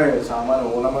 ලංකාවේ සාමාන්‍ය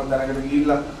ඕනම දැනකට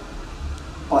ගිහිල්ලා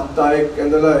පත්තායක්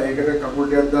ඇඳලා ඒකට කකුල්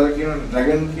ටිකක් දාලා කියන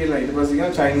ඩ්‍රැගන් කියලා ඊට පස්සේ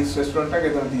කියන චයිනීස් රෙස්ටොරන්ට් එකක්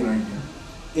එතන තියෙනවා කියන්නේ.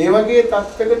 ඒ වගේ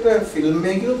තත්ත්වයකට ෆිල්ම්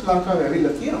මේකිනුත් ලංකාවේ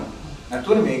ඇවිල්ලා තියෙනවා.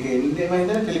 නැතුවනේ මේක එන්නේ මම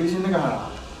හිතන්නේ ටෙලිවිෂන් එක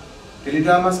හරහා.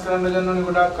 ටෙලිඩ්‍රාමාස් කරන්න ගන්නවනේ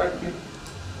ගොඩාක් කට්ටිය.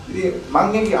 ඉතින්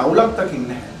මං ඒකේ අවුලක් දකින්නේ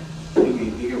නැහැ.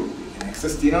 ඒක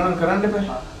ඇක්සස් තියනවා නම් කරන්න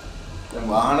එපා. දැන්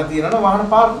වාහන තියනවා නම් වාහන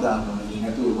පාර්ක් දාන්න ඕනේ.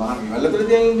 නැතුව වාහන ඉවල්ලතර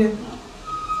තියන් ඉන්නේ.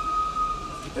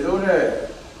 ඒකෝට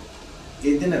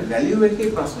ඒ දෙන වැලියු එකේ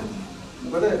ප්‍රශ්න තියෙනවා.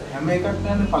 මොකද හැම එකක්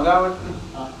ගන්න පගාවටනේ.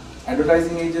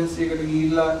 ඇඩ්වර්ටයිසිං ඒජන්සි එකට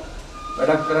ගිහිල්ලා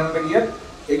වැඩක් කරන්න ගියත්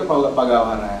ඒක පගාව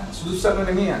හරහා යනවා. සුදුසුසක්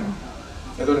නෙමෙයි යන්නේ.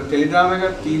 ඒතකොට ටෙලිග්‍රෑම් එක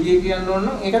ටීවී එක කියන්න ඕන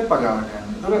නම් ඒකත් පගාවට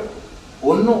යනවා. ඒතකොට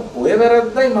ඔන්න ඔය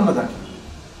වැරද්දයි මම දන්නේ.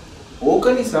 ඕක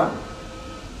නිසා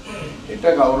එට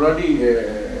කවුරු හරි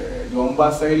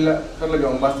ජොම්බාස් ඇවිල්ලා කරලා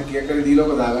ජොම්බාස් කීයක් හරි දීලා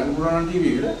ඔක දාගන්න පුළුවන් නම්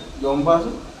ටීවී එකට ජොම්බාස්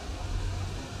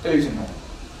ටෙලිවිෂන් එක.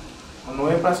 ඔන්න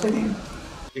ඔය ප්‍රශ්නේ තියෙනවා.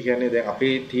 ඒ කියන්නේ දැන් අපි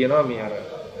තියනවා මේ අර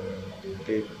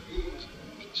අපේ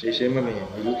විශේෂයෙන්ම මේ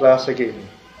මිඩල් ක්ලාස් එකේ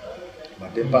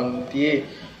මධ්‍යම පන්තියේ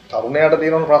තරුණයාට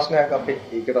තියෙන ප්‍රශ්නයක් අපේ.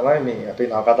 ඒක තමයි මේ අපේ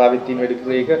නවකතාවෙත් තියෙන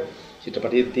වැඩිපුර ඒක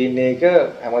චිත්‍රපටියෙත් තියෙන එක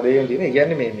හැමදේම තියෙන. ඒ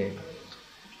කියන්නේ මේ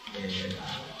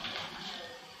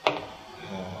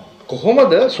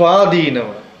කොහොමද ස්වාධීනව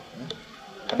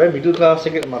හැබැයි මිඩල් ක්ලාස්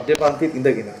එකේ මධ්‍යම පන්තියේ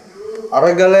ඉඳගෙන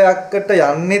අරගලයකට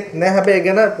යන්නෙත් නැහැ. හැබැයි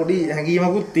ගැන පොඩි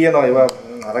හැඟීමකුත් තියෙනවා. ඒවා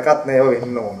අරකට නෑ ඒවා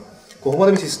වෙන්න ඕන.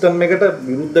 කොහොමද මේ සිස්ටම් එකට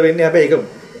විරුද්ධ වෙන්නේ? හැබැයි ඒක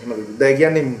එහෙම විරුද්ධයි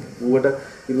කියන්නේ ඌවට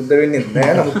විරුද්ධ වෙන්නේ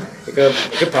නැහැ. නමුත්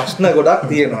ඒක ප්‍රශ්න ගොඩක්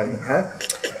තියෙනවා.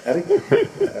 හරි.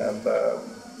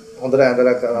 හොඳට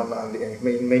ඇඳලා කරන්න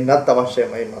මේ ඉන්නත් අවශ්‍යයි.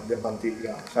 මේ මධ්‍යම පන්ති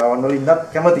ශාවන් වල ඉන්නත්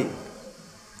කැමතියි.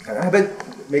 හැබැයි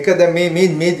මේක දැන්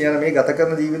මේ ගත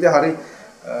කරන ජීවිතේ හරි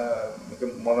මේක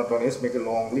මොනොටොනියස් මේක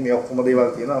ලොන්ග්ලි මේ ඔක්කොම දේවල්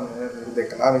තියෙනවා. මේ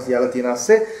දෙකලා මේ සියල්ල තියෙන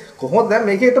ASCII කොහොමද දැන්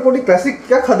මේකේට පොඩි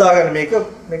ක්ලාසික් එකක් හදාගන්න මේක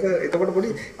එතකොට පොඩි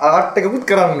ආර්ට් එකකුත්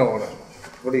කරන්න ඕන.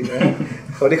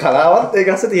 පොඩි කලාවක් ඒක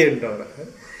ඇස්සේ තියෙන්න ඕන.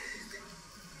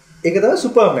 ඒක තමයි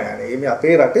සුපර්මෑන්. මේ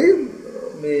අපේ රටේ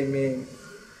මේ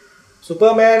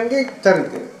සුපර්මෑන්ගේ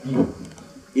චරිතය.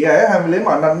 ඒ අය හැම වෙලේම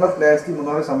අනන්නත් ලෑස්ති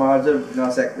මොනවාරි සමාජ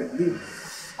විනාශයක් වෙද්දී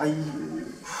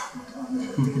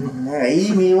නෑ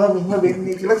ඇයි මේවා මෙහෙම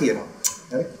වෙන්නේ කියලා කියනවා.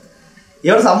 හරි.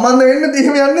 ඒවට සම්බන්ධ වෙන්න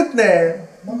එහෙම යන්නෙත් නෑ.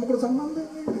 මම මොකද සම්බන්ධ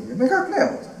වෙන්නේ? මේකක් නෑ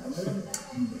මොකද.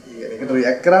 ඒකට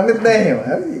රියැක්ට් කරන්නෙත් නෑ එහෙම.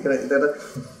 හරි. ඒකට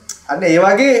අන්න ඒ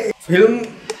වගේ ෆිල්ම්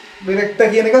ඩිරෙක්ටර්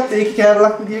කියන එකත් ඒකේ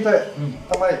කැරලක් විදිහට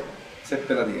තමයි සෙට්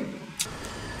වෙලා තියෙන්නේ.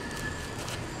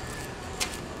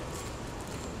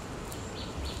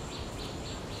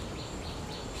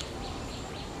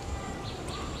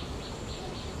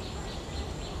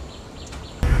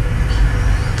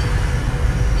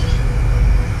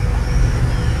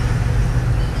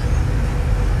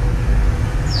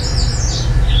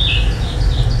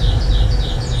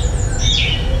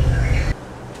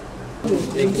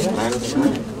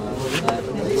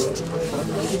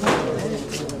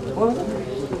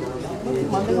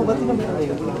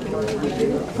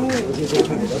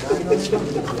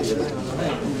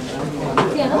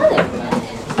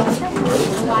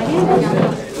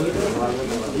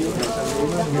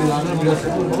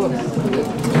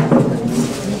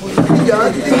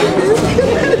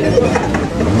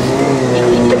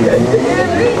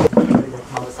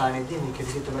 අවසානයේදී මේ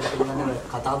කිසිතකට පිළිබඳව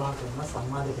කතා බහ කරනවා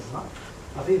සංවාද කරනවා.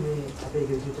 අපි මේ අපේ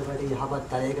කිසිතකට යහපත්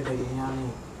තලයකට ගෙන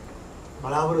යාමේ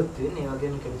බලාපොරොත්තු වෙන්නේ. ඒ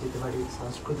වගේම කිසිතකට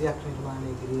සංස්කෘතියක්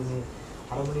නිර්මාණය කිරීමේ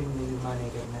අරමුණින් නිර්මාණය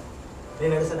කරන මේ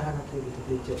වැඩසටහනක්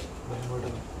පිළිපදිච්ච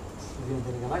වලට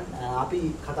ඉදිරියට ගමන් අපි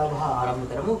කතා බහ ආරම්භ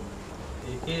කරමු.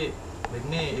 ඒකේ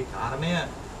වෙන්නේ ඒ කාරණය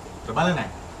ප්‍රබල නැහැ.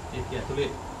 ඒක ඇතුලේ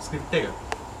ස්ක්‍රිප්ට් එක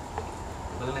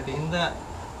ප්‍රබල නැති හින්දා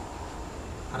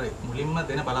අර මුලින්ම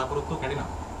දෙන බලාපොරොත්තු කැඩෙනවා.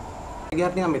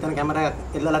 ගියාට නිකන් මෙතන කැමරාවක්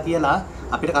එල්ලලා තියලා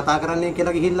අපිට කතා කරන්න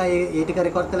කියලා ගිහිල්ලා ඒ ටික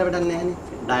රෙකෝඩ් කරලා වැඩක් නැහැ නේ.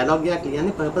 ඩයලොග් එකක්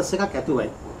ලියන්නේ පර්පස් එකක් ඇතුවයි.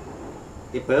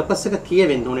 ඒ පර්පස් එක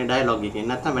කියවෙන්න ඕනේ ඩයලොග් එකෙන්.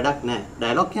 නැත්නම් වැඩක් නැහැ.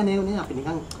 ඩයලොග් කියන්නේ ඒ නේ අපි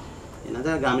නිකන් එනද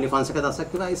ගාමිණී ෆොන්ස් එක දසක්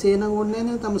කියලා IC නම් ඕනේ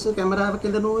නැහැ නේ. තමස කැමරාවක්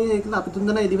එල්ලනෝ ඒකලා අපි තුන්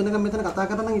දෙනා ඉදිවෙනකම් මෙතන කතා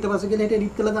කරනවා ඊට පස්සේ කියලා හිට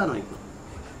එඩිට් කරලා දානවා ඒක.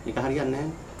 ඒක හරියන්නේ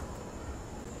නැහැ.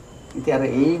 ඉතින් අර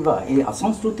ඒ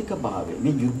අසංස්කෘතික භාවය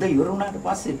මේ යුද්ධ ඉවර වුණාට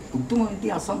පස්සේ පුදුම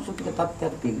විදිහේ අසංස්කෘතික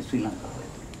තත්ත්වයක් තියෙන ශ්‍රී ලංකාවේ.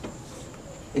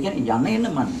 ඒ කියන්නේ යන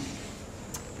මන්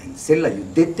ඉස්සෙල්ලා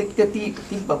යුද්ධෙත් එක්ක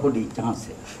තිබ්බ පොඩි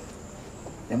chance එක.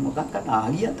 දැන් මොකක්ද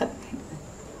ආගියත්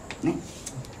නේ.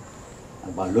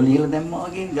 බල්ලෝ ලියලා දැම්මා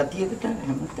වගේ ගතියකට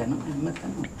හැමතැනම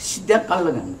සිද්ධියක්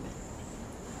අල්ලගන්න.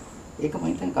 ඒක මම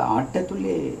හිතන්නේ ආර්ට්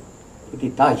ඇතුලේ ඒක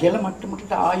ඉතා ඉහළ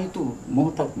මට්ටමකට ආයුතු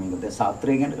මොහොතක් මේක. දැන්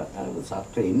ශාස්ත්‍රය ගැන කතා කරලා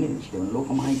ශාස්ත්‍රය ඉන්නේ දෙවන ලෝක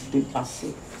මහායුද්ධයෙන්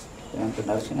පස්සේ. දැන්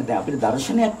දර්ශන දැන් අපිට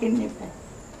දර්ශනයක් එන්නේ නැහැ.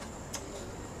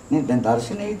 නේ දැන්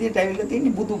දර්ශනයේ විදියට ඇවිල්ලා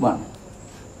තියෙන්නේ බුදුබණ.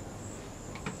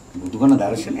 බුදුබණ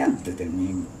දර්ශනයක්ද දැන්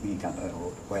මේක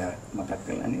ඔය මතක්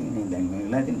කරලානේ මේ දැන් මේ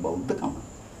වෙලාවේ තියෙන බෞද්ධකම.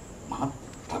 මහා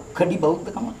තක්කඩි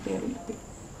බෞද්ධකමක් තේරෙන්නේ.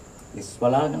 ඉස්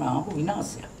වලාගෙන ආපු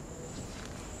විනාශය.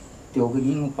 ඒ ඔබ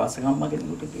ගිහින් උපාසකම්ම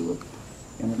කෙනෙකුට කිව්වොත්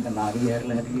එමෙන්න නාගිය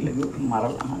හැරලා හැටිලා ගියොත්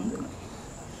මරලා අහන්න.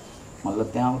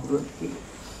 මල්ලත් යාමතුරුත් කිව්වා.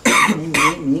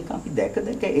 මේක අපි දැක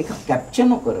ඒක කැප්චර්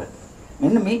නොකර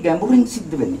මෙන්න මේ ගැඹුරින්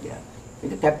සිද්ධ වෙන්නේ කියලා.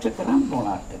 ඒක කැප්චර් කරන්න ඕන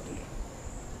ආර්ට් එකේ.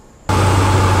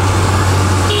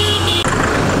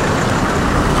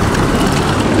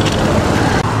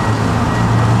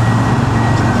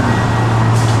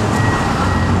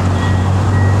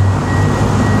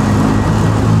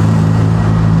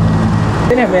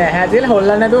 ඉතින් මේ හැදිලා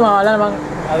හොල්ලන්න නැතුව මාවලා මං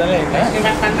හදලා ඉන්නේ.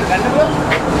 ගන්න පුළුවන්.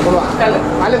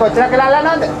 මල්ලි කොච්චර කළා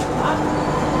අල්ලන්නවද?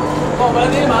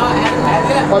 කොහොමද මා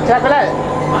හැදිලා කොච්චර කළාද?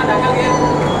 මා ඩංගල් ගියේ.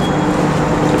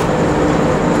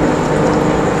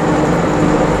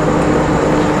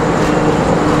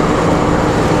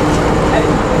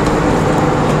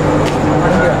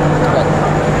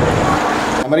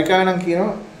 ඇමරිකාවේ නම්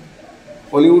කියනවා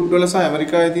හොලිවුඩ් වල සහ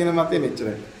ඇමරිකාවේ තියෙන මතය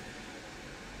මෙච්චරයි.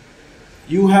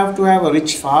 You have to have a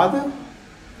rich father,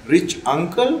 rich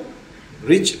uncle,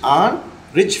 rich aunt,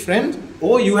 rich friend,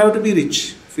 or you have to be rich.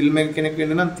 Film කෙනෙක්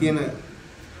වෙන්න නම් තියෙන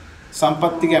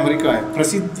සම්පත්තික ඇමරිකාවේ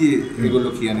ප්‍රසිද්ධිය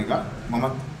ඒගොල්ලෝ කියන එක.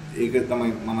 මමත් ඒක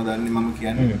තමයි මම දන්නේ මම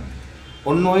කියන්නේ.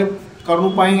 ඔන්න ඔය කරුණු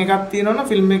පහෙන් එකක් තියෙනවා නම්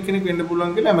ෆිල්ම් කෙනෙක් වෙන්න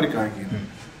පුළුවන් කියලා ඇමරිකාවේ කියනවා.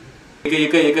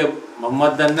 ඒක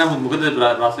මමවත් දන්නේ නැහැ මොකද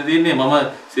ප්‍රශ්නේ තියෙන්නේ මම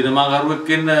සිනමාකරුවෙක්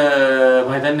වෙන්න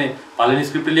මම හිතන්නේ පළවෙනි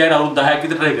ස්ක්‍රිප්ට් ලියන්න අවුරුදු 10ක්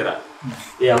විතර try කරා.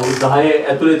 ඒ අවුරුදු 10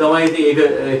 ඇතුලේ තමයි ඉතින් ඒක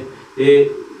ඒ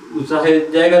උත්සාහය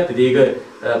ජයගත්තේ. ඒක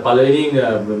පළවෙනි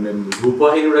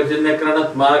රූපවාහිනී ප්‍රොඩක්ෂන් එකක්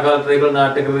කරනත් මාරකාල try කරන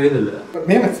නාට්‍ය කරගෙන ඉඳලා.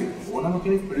 මේක ඕනම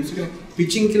කෙනෙක් ප්‍රොඩියුසර් කෙනෙක්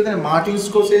පිචින් කියලා තමයි මාටින්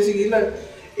ස්කෝසේසි කියලා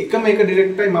එකම එක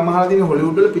ඩිරෙක්ටරයි මම අහලා තියෙන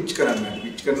හොලිවුඩ් වල පිච් කරන්නේ.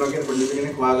 පිච් කරනවා කියන්නේ ප්‍රොඩියුසර්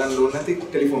කෙනෙක් හොයාගන්න ඕනේ නැති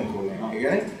ටෙලිෆෝන් කෝල් එකක්. ඒ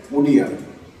කියන්නේ වුඩි ආලන්.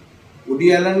 වුඩි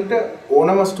ආලන්ට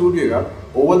ඕනම ස්ටුඩියෝ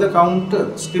එකක් ඕවර් ද කවුන්ටර්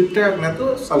ස්ක්‍රිප්ට් එකක් නැතුව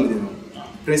සල්ලි දෙනවා.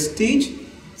 ප්‍රෙස්ටීජ්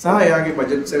සහ එයාගේ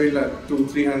බජට්ස් ඇවිල්ලා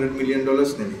 200-300 මිලියන්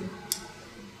ඩොලර්ස් නෙමෙයි.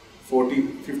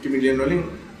 40-50 මිලියන් වලින්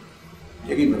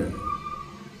ඒක ඉවරයි.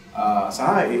 සහ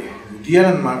වුඩි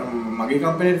ආලන් මගේ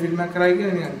කම්පැනිට ෆිල්ම් එකක් කරයි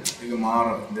කියන්නේ ඒක මාර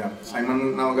දෙයක්. සයිමන්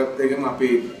නම ගත්ත එකම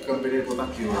අපේ කම්පැනිට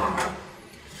පොතක් කියනවා.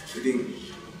 ඉතින්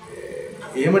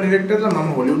එහෙම ඩිරෙක්ටර්ලා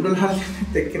මම හොලිවුඩ් වල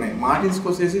හරියට එක්ක නෑ. මාටින්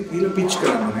ස්කෝසේසි කියලා පිච්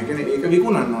කරනවා. ඒ කියන්නේ ඒක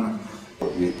විකුණන්න ඕන.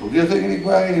 මේ ප්‍රොඩියුසර් කෙනෙක්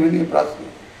වාගේ නෙවෙයි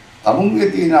ප්‍රශ්නේ. තමුන්ගේ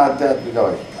තියෙන ආධ්‍යාත්මික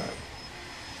අවශ්‍යතාවය.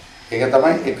 ඒක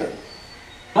තමයි එක.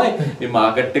 මේ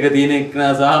මාකට් එක තියෙන එක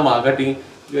සහ මාකටිං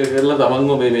කරලා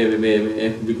තමන්ව මේ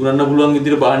විකුණන්න පුළුවන්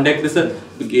විදිහට භාණ්ඩයක් ලෙස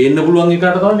ගේන්න පුළුවන්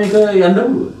එකට තමයි මේක යන්න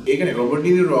පුළුවන්. ඒ කියන්නේ රොබර්ට්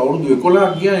ඩිනිරෝ අවුරුදු 11ක්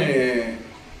ගියා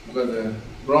මොකද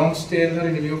බ්‍රොන්ක්ස් ටේල්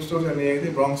හරි නිව්යෝක් ස්ටෝර් එකේ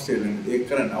මේකේ බ්‍රොන්ක්ස් ටේල් ඒක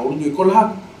කරන්න අවුරුදු 11ක්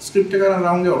ස්ක්‍රිප්ට් එක කරන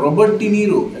රවුන්ඩ් එක රොබර්ට්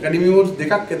ඩිනිරෝ ඇකඩමි අවුඩ්ස්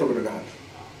දෙකක් එතකොට ගහලා.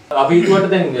 අපි හිතුවට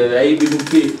දැන් ඇයි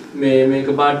විමුක්ති මේක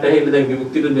පාට ඇහිලා දැන්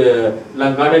විමුක්තිට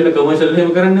ලංකාවට එන්න කමර්ෂල්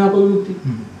එහෙම කරන්නේ අපෝ විමුක්ති.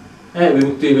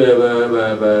 විමුක්ති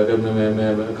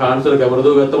කාන්සර්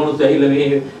කැමරාව ගත්ත මොනොත් ඇහිලා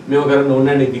මේව කරන්න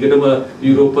ඕනේ නැහැ. දිගටම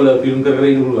යුරෝප් වල ෆිල්ම්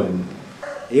කරගෙන ඉන්න පුළුවන්.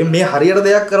 මේ හරියට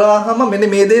දෙයක් කරාම මෙන්න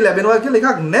මේ දේ ලැබෙනවා කියලා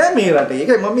එකක් නෑ මේ රටේ.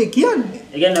 ඒකයි මම මේ කියන්නේ.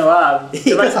 ඒ කියන්නේ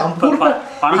වා සම්පූර්ණ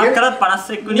 50 කරත්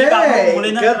 51 වෙනි එක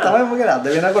මුලින්ම ඒක තමයි මම කියන්නේ. අද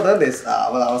වෙනකොට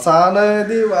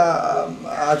අවසානයේදී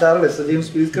ආචාර්ය ලෙස්ටර් ජේම්ස්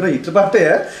ස්පීස් කරන චිත්‍රපටය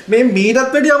මේ මීටත්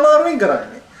වැඩි අමාරුවෙන්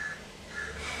කරන්නේ.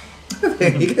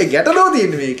 ඒක ගැටලුව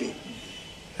තියෙන්නේ මේකේ.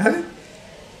 හරි?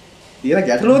 ඊට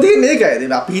ගැටලුව තියෙන්නේ ඒකයි.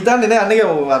 දැන් අපි හිතන්නේ නෑ අන්නේ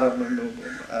අර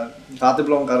තාත්තේ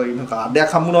බ්ලොන් කරගෙන කාඩයක්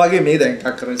හම්බුනා වගේ මේ දැන්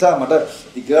එකක් කරන නිසා මට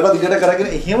දිගට කරගෙන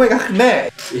එහෙම එකක් නෑ.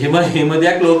 එහෙම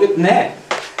දෙයක් ලෝකෙත් නෑ.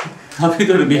 අපි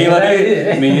උඩ මේ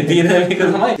වගේ මේ තියෙන මේක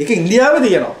තමයි. ඒක ඉන්දියාවේ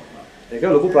තියෙනවා. ඒක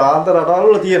ලොකු ප්‍රාන්ත රටවල්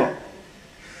වල තියෙනවා.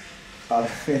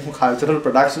 කල්චරල්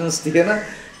ප්‍රොඩක්ෂන්ස් තියෙන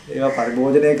ඒවා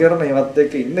පරිභෝජනය කරන ඒවත්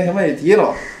එක්ක ඉන්න එහෙම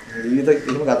තියෙනවා. ජීවිත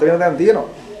එහෙම ගත වෙන තැන් තියෙනවා.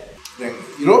 දැන්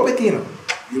යුරෝපේ තියෙනවා.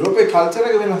 යුරෝපේ කල්චර්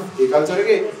එක වෙනස්. ඒ කල්චර්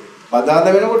එකේ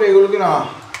බදාදා වෙනකොට ඒගොල්ලෝ කියනවා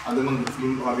අද මම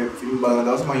ෆිල්ම් වගේ ෆිල්ම් බලන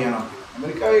දවස් මම යනවා.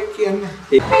 ඇමරිකාවේ කියන්නේ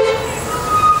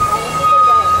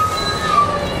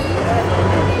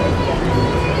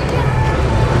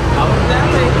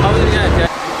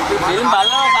ෆිල්ම්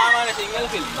බලනවා සාමාන්‍ය සිංගල්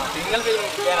ෆිල්ම්. සිංගල් ෆිල්ම්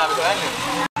කියන්නේ අපි කරන්නේ.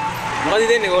 මොකද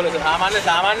දෙන්නේ ඕගොල්ලෝ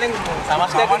සාමාන්‍යයෙන්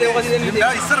සමස්තයක් විදිහට මොකද දෙන්නේ? ඉතින්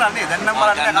ඉස්සරහ නේ දැන් නම්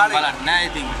බලන්න කාලේ. බලන්න නෑ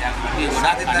ඉතින්.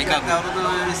 ගොඩාක් අනික අවුරුදු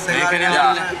 20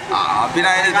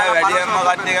 අභිනයනේ වැඩියම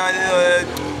කට්ටිය කැමති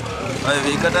ඔය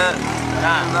විකට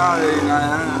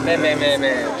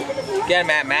මේ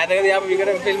කියන්නේ මෑතකදී ආපු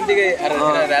විකට ෆිල්ම් ටික අර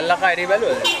රැල්ලක් හරි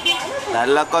බැලුවද?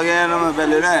 රැල්ලක් වගේ නම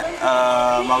බැලුවේ නෑ.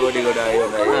 මගොඩි ගොඩයි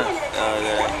හොඳයි.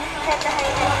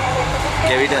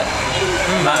 කෙවිට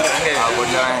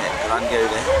පොඩි රන්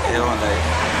කෙවිට ඒක හොඳයි.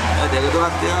 දෙක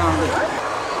තුනක් තියෙනවා හොඳයි.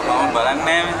 මම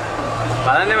බලන්නේ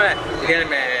බලන්නේ මම කියන්නේ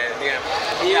මේ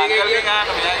ඊයේ ගාන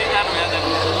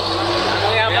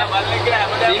මෙයා බලන්නේ කියලා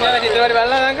හැමදාම සිංහල චිත්‍රපට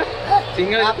බලලා නැංග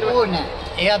සිංහල චිත්‍රපට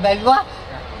එයා බැලුවා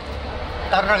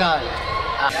තරගාල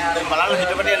බලන්න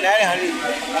හිතපටිය නෑනේ හරි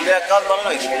දෙයක් කවුද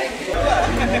බලනවා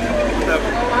ඉතින්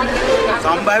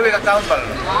සම්භාව්‍ය එකක් කවුද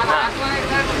බලනවා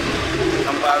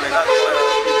සම්භාව්‍ය එකක්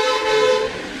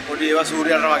පොඩි ඒවා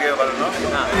සූර්යයන් වගේ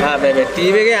බලනවා මේ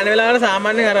ටීවී එකේ යන වෙලාවට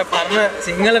සාමාන්‍යයෙන් අර පරණ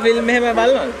සිංහල ෆිල්ම් එහෙම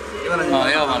බලනවා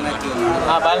ඒවා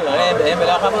බලනවා බලනවා එහෙම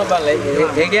වෙලාවක බලනවා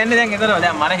ඒ කියන්නේ දැන් එතන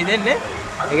දැන් මන හිතෙන්නේ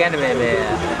ඒ කියන්නේ මේ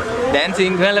දැන්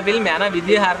සිංහල ෆිල්ම් යන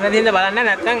විදිය හරියට හින්දා බලන්නේ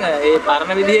නැත්නම් ඒ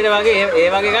පරණ විදියට වගේ ඒ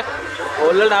වගේ එකක්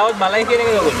ඕල්වලට આવොත් බලයි කියන එක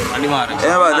ඔයගොල්ලෝ අනිවාර්යයෙන්.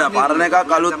 එහෙමයි. දැන් පරණ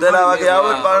එකක් අලුත් වෙලා වගේ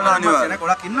આવොත් බලන්න අනිවාර්යයෙන්.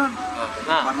 ගොඩක් ඉන්නවනේ.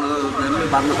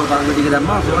 පරණ පරණ ටික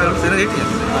දැම්මා සෝයල් සෙර හිටියා.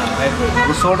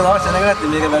 උස්සෝට තමයි සෙනග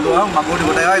නැත්තේ මේක බැලුවාම මගුඩි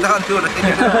කොට ඒවා ඉදහන් තියුණා.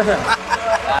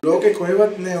 ලෝකේ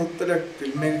කොහෙවත් නෑ උත්තරයක්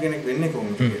ෆිල්ම් එක කෙනෙක් වෙන්නේ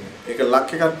කොහොමද කියන්නේ. ඒක ලක්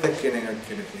එකක් එක්ක කියන එකක්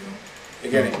කියලා කියනවා. ඒ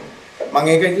කියන්නේ මම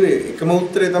ඒක කිව්වේ එකම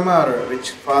උත්තරේ තමයි අර rich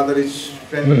father rich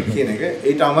friend කියන එක.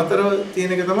 ඊට අමතරව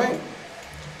තියෙන එක තමයි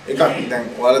එකක් දැන්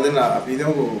ඔයාලා දෙන්න අපි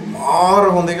හිතමුකෝ මාර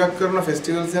හොඳ එකක් කරන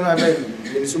ෆෙස්ටිවල්ස් යනවා හැබැයි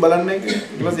මිනිස්සු බලන්නේ නැහැ කියලා.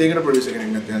 ඊට පස්සේ ඒකට ප්‍රොඩියුසර්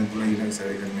කෙනෙක් නැත්නම් යන්න පුළුවන් ඊළඟ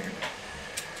සැරේ කරන එක.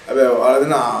 හැබැයි ඔයාලා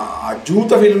දෙන්න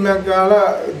අජූත ෆිල්ම් එකක් ගාලා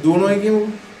දුවනවා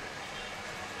කියමුකෝ.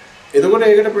 එතකොට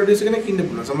ඒකට ප්‍රොඩියුසර් කෙනෙක් ඉන්න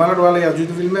පුළුවන්. සමහරවිට ඔයාලා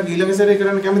අජූත ෆිල්ම් එකක් ඊළඟ සැරේ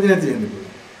කරන්න කැමති නැති වෙන්න පුළුවන්.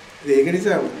 ඒක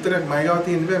නිසා උත්තරයක් මම ගාව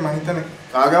තියෙන්න බෑ. මම හිතන්නේ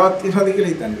කාගාවක් තියනවාද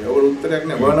කියලා හිතන්නේ. ඔය උත්තරයක්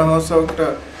නෑ. වර්නර් හෝස්වර්ක්ට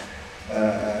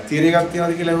තියරි එකක්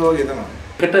තියනවාද කියලා වගේ තමයි.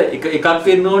 එකක්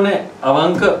වෙන්න ඕනේ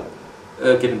අවංක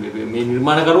කියන්නේ මේ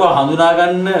නිර්මාණකරුවා හඳුනා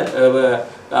ගන්න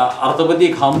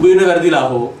අර්ථපතියෙක් හම්බ වෙන වැරදිලා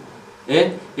හෝ ඒක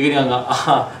නිකන්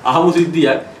අහමු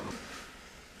සිද්ධියක්.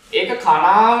 ඒක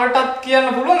කනාවටත් කියන්න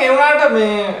පුළුවන්. ඒ වුණාට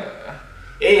මේ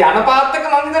ඒ යන පාත් එක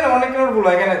මම හිතන්නේ ඕන කෙනෙකුට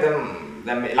පුළුවන්. ඒ කියන්නේ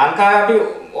දැන් මේ ලංකාවේ අපි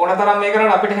ඕන තරම් මේ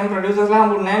කරලා අපිට හැම ප්‍රොඩියුසර්ස්ලා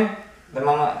හම්බුන්නේ නැහැ. දැන්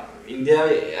මම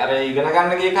ඉන්දියාවේ අර ඉගෙන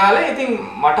ගන්න ගිය කාලේ ඉතින්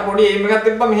මට පොඩි එයිම් එකක්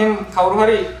තිබ්බා මෙහෙම කවුරු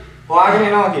හරි හොයාගෙන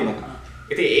එනවා කියන එක.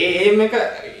 ඉතින් ඒ එයිම් එක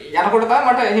යනකොට තමයි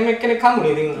මට එහෙම එක්කෙනෙක්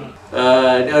හම්බුනේ. ඉතින්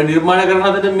නිර්මාණ කරන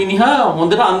හදන මිනිහා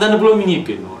හොඳට අන්දන්න පුළුවන් මිනිහෙක්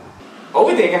වෙන්න ඕන. ඔව්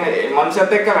ඉතින් ඒ කියන්නේ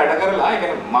මනුස්සයත් එක්ක වැඩ කරලා ඒ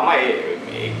කියන්නේ මම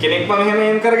කෙනෙක්ම මෙහෙම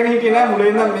එයිම් කරගෙන හිටියේ නෑ මුලින්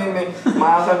ඉඳන් මේ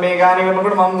මාස මේ ගානේ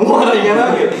කරනකොට මම මොහොත යනවා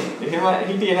කියලා. එහෙම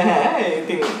හිටියේ නැහැ.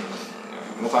 ඉතින්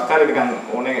මොකක් හරි නිකන්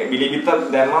ඕනේ බිලිබිත්ත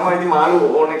දැම්මම ඉතින් මාළු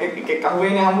ඕන එකක්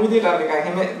අහුවෙන්නේ හමු විදියට අර නිකන්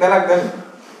එහෙම දැලක් දැන්.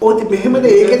 ඔය ඉතින් මෙහෙමද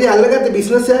ඒකදී අල්ලගත්ත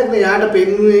බිස්නස් එකක් නේ යාට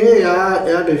පෙන්නුවේ යා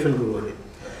ටියුෂන් ගුරුවරයෙක්.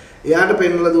 එයාට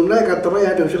පෙන්වලා දුන්නා එකක් තමයි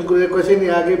යා ටියුෂන් ගුරුවරයෙක් වශයෙන්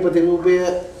යාගේ ප්‍රතිරූපය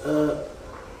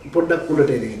පොඩ්ඩක්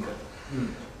උඩට එන එක.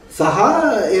 සහ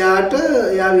එයාට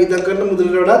යා විඳ කරන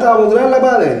මුදලට වඩා තව මුදලක්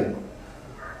ලබා දෙනවා.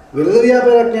 වෙළඳ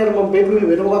ව්‍යාපාරයක් නෑ මම පෙන්නුවේ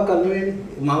වෙන මොකක් අල්ලන්නේ.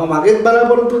 මම මගෙත්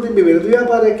බලාපොරොත්තු තිබ්බේ වෙළඳ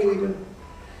ව්‍යාපාරයක් කිරීමනේ.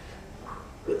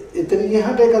 එතනින්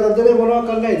එහාට ඒක අතතරේ මොනවක්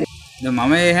කරන්නයි. දැන්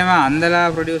මම එහෙම අන්දලා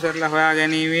ප්‍රොඩියුසර්ලා හොයා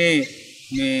ගැනීමේ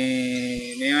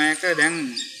මේවා එක දැන්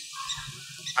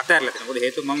අතහැරලා තියෙනවා. මොකද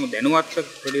හේතුව මම දැනුවත්ව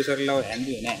ප්‍රොඩියුසර්ලා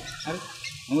හැන්දුවේ නැහැ. හරි.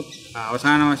 නමුත්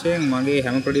අවසාන වශයෙන් මගේ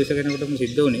හැම ප්‍රොඩියුසර් කෙනෙකුටම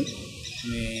සිද්ධ වුණේ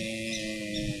මේ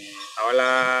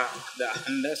අවලා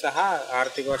දාන්න සහ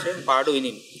ආර්ථික වශයෙන් පාඩු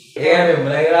විඳින්න. ඒ හැම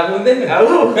උඹලා කියලා අපි දෙන්නේ.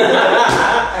 ඔව්.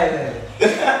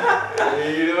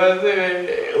 ඊට පස්සේ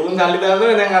උන් සල්ලි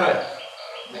දාන්නේ දැන් අර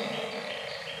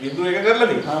විදු එක කරලා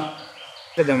තියෙනවා.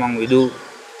 දැන් මම විදු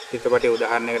චිත්‍රපටයේ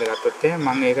උදාහරණයකට ගත්තොත් එහෙනම්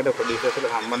මම ඒකට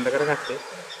ප්‍රොඩියුසර්ස්ලා සම්බන්ධ කරගත්තේ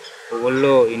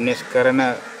ඕගොල්ලෝ ඉන්වෙස්ට් කරන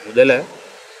මුදල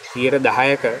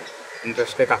 10%ක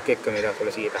ඉන්ට්‍රස්ට් එකක් එක්ක මේ දවස්වල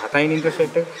 7%යි ඉන්ට්‍රස්ට්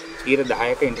රේට් එක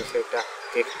 10%ක ඉන්ට්‍රස්ට් රේට්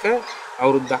එකක් එක්ක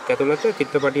අවුරුද්දක් ඇතුළත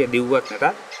චිත්‍රපටිය දිව්වත්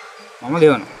නැතත් මම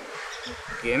ගෙවනවා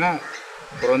කියන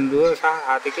පොරොන්දුව සහ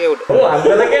ආතිකයේ උඩ. ඔව්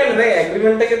අන්දලා කියන්නේ දැන්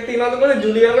ඇග්‍රීමන්ට් එකක් තියෙනවද කොහොමද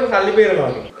ජුලියන්කට සල්ලි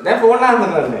බේරනවා කියන්නේ. දැන් ෆෝන්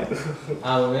ආන්දරන්නේ.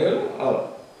 මේක ඔව්.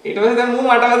 ඊට පස්සේ දැන් මම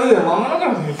මට වද දෙනවා මම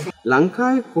මොනවද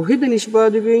ලංකාවේ කොහෙද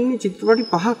නිෂ්පාදකයෝ ඉන්නේ චිත්‍රපටි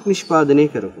 5ක් නිෂ්පාදනය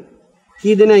කරපු.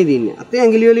 කී දෙනයිද ඉන්නේ? අතේ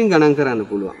ඇඟිලි වලින් ගණන් කරන්න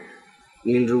පුළුවන්.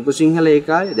 නිල් රූපසිංහල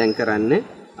ඒකායේ දැන් කරන්නේ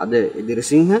අද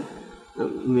එදිරිසිංහ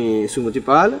මේ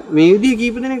සුමතිපාල මේ විදිහේ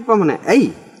කීප දෙනෙක් පමණයි. ඇයි?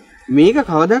 මේක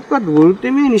කවදාවත්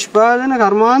වෘත්තීය නිෂ්පාදන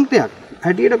කර්මාන්තයක්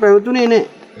හැටියට පැවතුනේ නැහැ.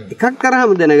 එකක්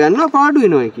කරාම දැනගන්නවා පාඩු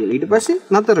වෙනවා කියලා. ඊට පස්සේ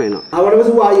නතර වෙනවා. ආවට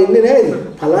පස්සේ ඌ ආයෙ එන්නේ නැහැ ඉතින්.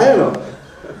 පලා යනවා.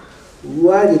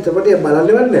 ඌ ආයෙ චිත්‍රපටිය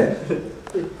බලන්නවත් නැහැ.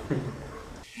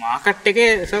 මාකට්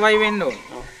එකේ සර්වයිව් වෙන්න ඕන.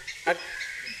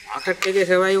 මාකට් එකේ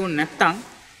සර්වයිව් වුනේ නැත්නම්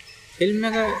ෆිල්ම්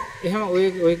එක එහෙම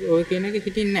ඔය කියන එක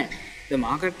හිටින්නේ නැහැ. දැන්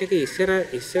මාකට් එකේ ඉස්සර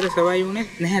සර්වයිව් වුනේ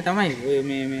නැහැ තමයි. ඔය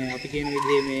මේ අපි කියන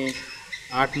විදිහේ මේ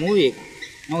ආර්ට් මූවි එක.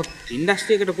 නමුත්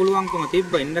ඉන්ඩස්ට්‍රි එකට පුළුවන්කම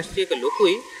තිබ්බ ඉන්ඩස්ට්‍රි එක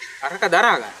ලොකුයි අරක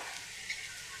දරා ගන්න.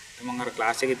 මම අර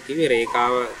ක්ලාස් එකෙත් කිව්වේ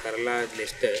රේඛාව කරලා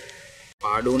ලෙස්ට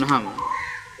පාඩු වුණාම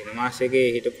වෙන මාස් එකේ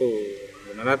හිටපු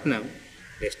ගුණරත්නම්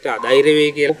ලෙස්ට අධෛර්ය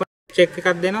වෙයි කියලා චෙක් එකක්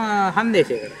දෙනවා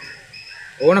හන්දේශයකට.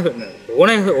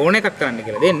 ඕන එකක් කරන්න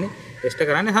කියලා දෙන්නේ. ලෙස්ට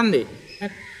කරන්නේ හන්දේ.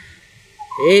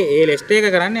 ඒ ලෙස්ට එක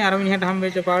කරන්නේ අර මිනිහට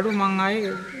හම්බෙච්ච පාඩුව මං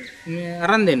ආයේ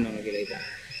අරන් දෙන්න ඕන කියලා හිතා.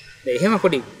 දැන් එහෙම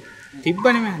පොඩි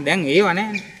තිබ්බනේ මම. දැන් ඒව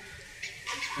නැහැ.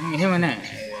 එහෙම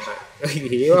නැහැ.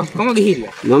 ඒ ඔක්කොම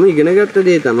ගිහිල්ලා. මම ඉගෙන ගත්ත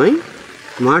දේ තමයි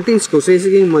මාටින්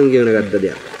ස්කොසේසිගෙන් මම ඉගෙන ගත්ත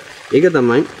දෙයක්. ඒක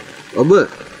තමයි ඔබ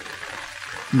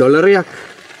ඩොලරයක්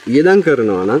වියදම්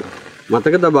කරනවා නම්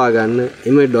මතක තබා ගන්න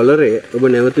එම ඩොලරය ඔබ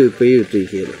නැවත උපයෝගී යුතුයි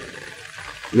කියලා.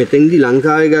 මෙතෙන්දී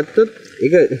ලංකාවේ ගත්තොත්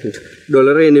ඒක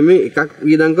ඩොලරේ නෙමෙයි එකක්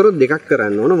වියදම් කරොත් දෙකක්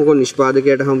කරන්න ඕන. මොකද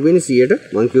නිෂ්පාදකයාට හම්බ වෙන්නේ 100ට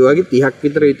මං කිව්වා වගේ 30ක්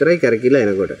විතරයි කැරකිලා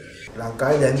එනකොට.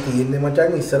 ලංකාවේ දැන් තියෙන්නේ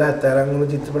මචං ඉස්සර ඇත්තරන් වල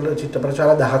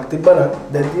චිත්‍රපටශාලා 10ක් තිබ්බනම්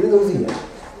දැන් තියෙන්නේ 200ක්.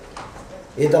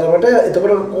 ඒ තරමට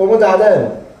එතකොට කොහොමද ආදායම?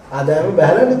 ආදායම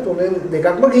බහැලානේ තුනේ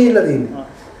දෙකක්ම ගිහිල්ලා තියෙන්නේ.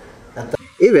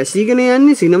 ඒ වැසීගෙන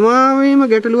යන්නේ සිනමාවේම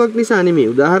ගැටලුවක් නිසා නෙමෙයි.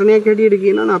 උදාහරණයක් හැටියට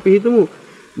කියනවා නම් අපි හිතමු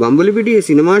බම්බුලිපිටියේ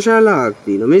සිනමා ශාලාවක්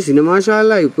තියෙනවා. මේ සිනමා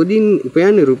ශාලාවේ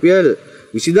උපයන්නේ රුපියල්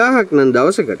 20000ක් නම්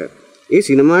දවසකට. ඒ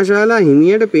සිනමා ශාලා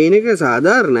හිමියට පේන එක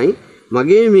සාධාරණයි.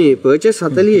 මගේ මේ පර්චේස්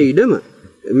 40 ඉඩම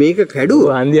මේක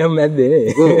කැඩුවා. හන්දියම් මැද්දේ නේ.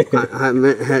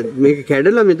 මේක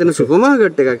කැඩලා මෙතන සුපර්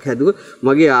මාකට් එකක් හැදුවා.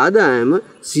 මගේ ආදායම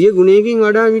 100 ගුණයකින්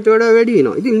වඩා මිට වඩා වැඩි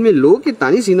වෙනවා. ඉතින් මේ ලෝකේ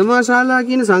තනි සිනමා ශාලා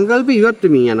කියන සංකල්පය ඉවත්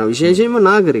වෙමින් යනවා. විශේෂයෙන්ම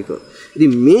නාගරිකව.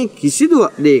 ඉතින් මේ කිසිදු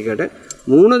දෙයකට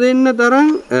මූණ දෙන්න තරම්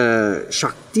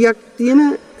ශක්තියක් තියෙන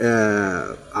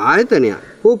ආයතනයක්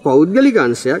හෝ පෞද්ගලික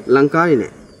අංශයක් ලංකාවේ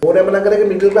නැහැ. ඕනෑම නගරයක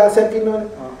මිඩල් ක්ලාස් එකක් ඉන්නවනේ.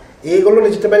 ඒගොල්ලෝ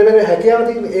චිත්‍රපටයේ හැකියාව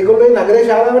තියෙන. ඒගොල්ලෝ ඒ නගරේ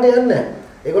ශාලාවට යන්නේ නැහැ.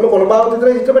 ඒගොල්ලෝ කොළඹ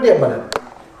විතරයි චිත්‍රපටියක් බලන්නේ.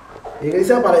 ඒක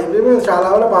නිසා පරිපූර්ණ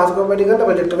ශාලාවල පාස්කම් වැඩි කරලා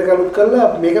ප්‍රොජෙක්ටර් එක අලුත් කරලා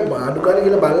මේක අඩු ගන්න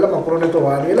කියලා බලලා මකුරණට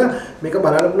වාඩි වෙලා මේක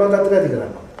බලන්න පුළුවන් තත්ත්වයක් ඇති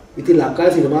කරනවා. ඉතින්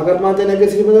ලංකාවේ සිනමා කර්මාන්තයන්ගේ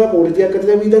සිනමාව පොලිසියක් අතර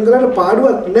වීදම් කරන්න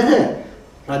පාඩුවක් නැහැ.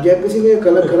 රජයක් විසින් ඒක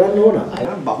කරන්න ඕන.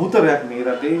 බහුතරයක් මේ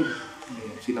රටේ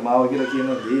සිනමාව කියලා කියන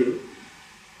දේ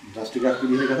ඉන්ඩස්ට්‍රි එකක්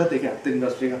විදිහට ගත්තත් ඒක ඇත්ත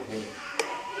ඉන්ඩස්ට්‍රි එකක් නෙමෙයි.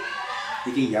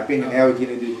 ඒකෙන් යැපෙන්නේ නෑ ඔය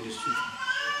කියන දේ මිනිස්සු.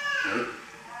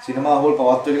 සිනමා හෝල්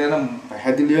පවත්වගෙන යන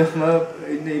පැහැදිලිවම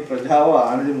ඉන්නේ ප්‍රජාව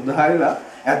ආනන්ද මුදාහැරලා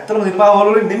ඇත්තම සිනමා හෝල්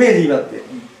වලින් නෙමෙයි ජීවත්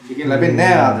වෙන්නේ. ඒකෙන් ලැබෙන්නේ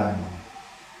නෑ ආදායම.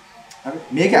 හරි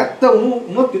මේක ඇත්ත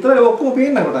වුණොත් විතරයි ඔක්කොම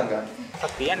පේන්න පටන් ගන්න.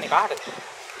 කියන්නේ කාටද?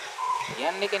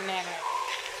 කියන්නේ කෙන්නේ නෑ.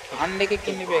 අහන්න එකක්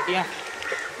ඉන්නේ බෑ කියන්න.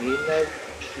 ගිහිල්ලා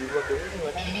කිව්ව දෙන්නේ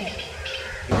වැඩන්නේ.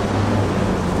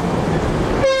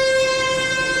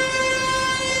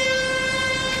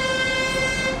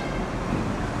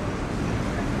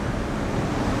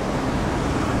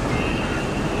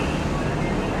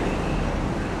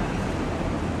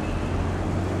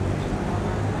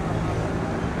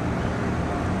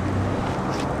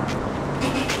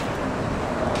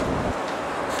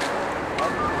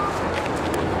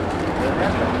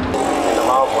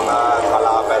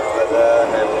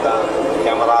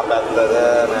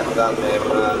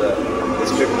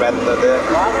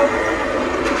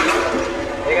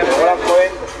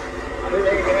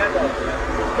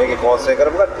 මේකේ කෝස් එක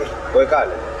කරපු කට්ටිය ඔය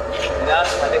කාලේ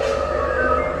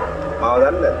මාව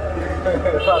දන්නද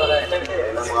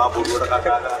එනම් ආපුඩුවට කතා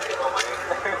කරලා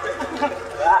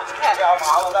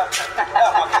මාව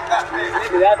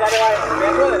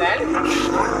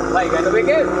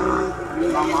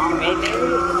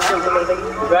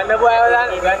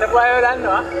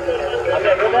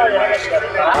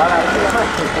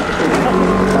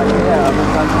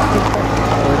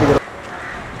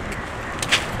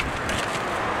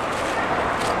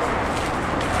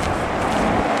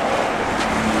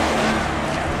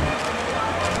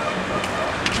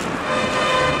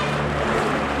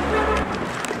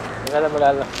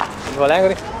Boleh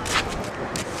kali.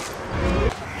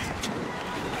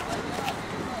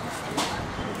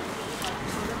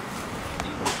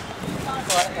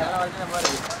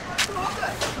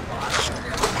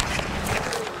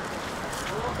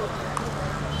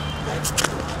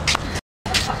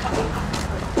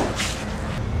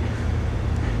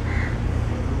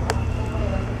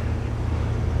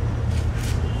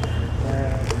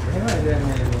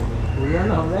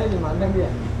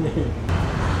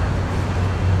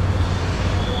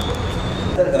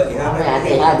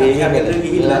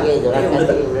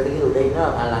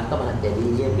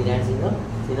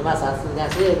 සිනමා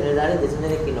සංස්කෘතියේ ප්‍රධාන දෙසුම්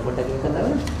දෙනෙක් ඉන්න පොඩ්ඩක් කතා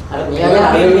කරමු. අර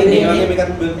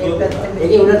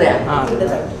මේකේ උඩට යන්න.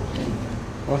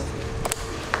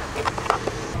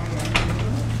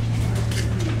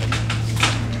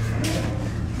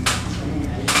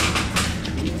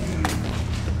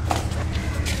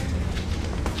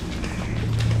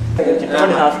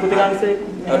 චිත්‍රපට සංස්කෘතික අංශයේ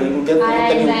අර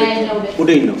උඩ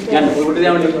ඉන්නවා. යන්න උඩට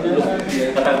යන්න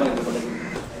කතා කරමු.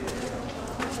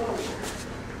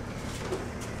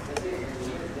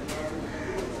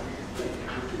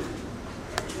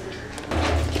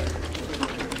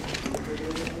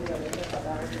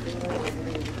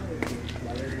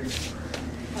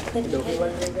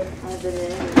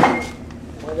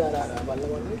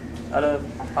 අර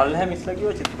පල්ලෙහා මිස්ලා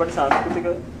කිව්ව චිත්‍රපට සංස්කෘතික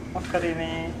මොකක්ද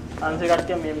මේ අංශ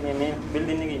කට්ටිය මේ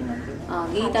බිල්ඩින් එකේ ඉන්නවා.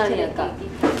 ගීතාලිය අක්කා.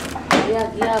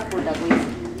 ගියා පොඩ්ඩක් ඔය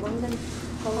මොන්ද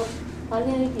කව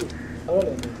පල්ලෙහා ඉති. අවල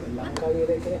ලංකාවේ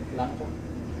ඉන්නේ ලංකාව.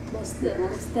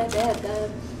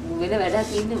 වෙන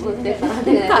වැඩක් ඉන්නේ පොත් එක කාට්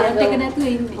එක නැතුව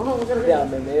ඉන්නේ. ඔහොම කරලා. යා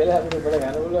මේ වෙලාව අපිට බල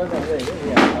ගන්න පුළුවන් නේද?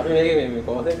 අපි මේ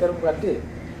කෝස් එක කරමු කට්ටිය.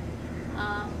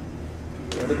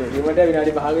 ඒක ඩොකියුමන්ට් එක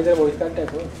විනාඩි 5ක විතර වොයිස් කට්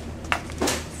එකක් ඕන.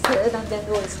 සර් නම් දැන්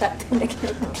වොයිස් කට් එක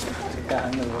කියලා.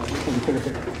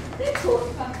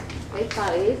 ඒ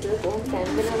කාලේ කොහොම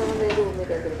කැම්බෙනා නම් මේ රූම්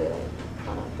එක ඇතුළට කරා.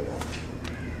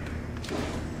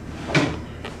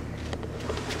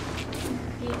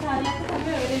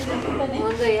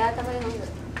 හොඳ එයා තමයි හොඳ.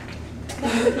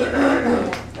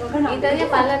 ඊතරිය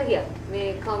පල්ලට ගියා. මේ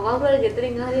කවුරුහරි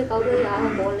ගෙදරින් ආවේ කවුරුහරි ආව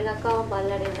කෝල් එකක් ආවම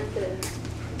පල්ලට එන්න කියලා.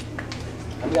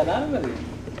 අපි අදාළමද?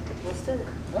 මොස්තද?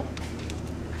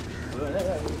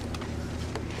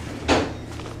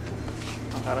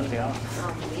 කරන්ට් එක.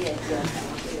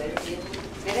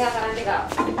 මෙතන කරන්ට් එක.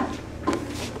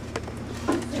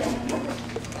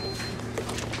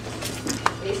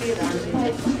 ඒකේ රාන්ට්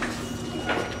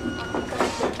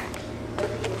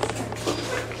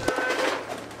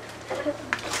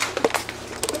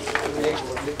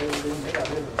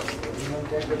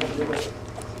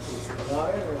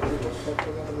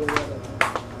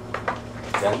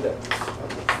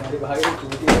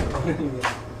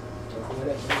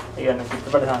ඉගෙන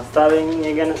චිත්‍රපට සංස්ථාවෙන්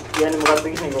ඒ ගැන කියන්නේ මොකක්ද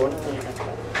කියන එක ඕන.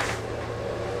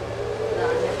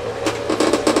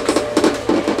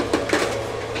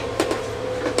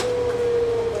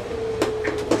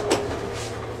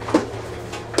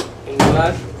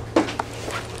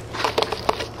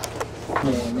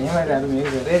 මෙහෙමයි අපි මේක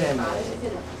කරේ නෑ.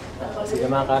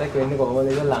 සිනමාකාරයෙක් වෙන්නේ කොහොමද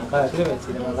කියලා ලංකාව ඇතුලේ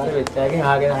සිනමාකාරයෙක් වෙච්ච එකෙන්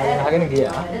අහගෙන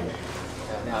ගියා.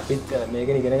 දැන් අපිත් මේක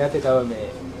ඉගෙන ගත්තේ තව මේ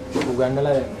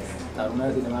උගන්නලා තරුණ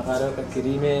සිනමාකාරයෙක්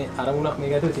කිරීමේ අරමුණක්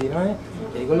මේක ඇතුලේ තියෙනවානේ.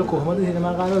 ඒගොල්ලෝ කොහොමද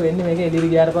සිනමාකාරයෝ වෙන්නේ මේක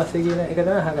එළියට ගියාට පස්සේ කියන එක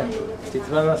තමයි අහගන්නේ.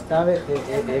 චිත්‍රපට අවස්ථාවේ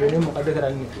ඒ වෙනුවෙන් මොකද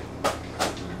කරන්නේ කියලා.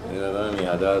 ඒක තමයි මේ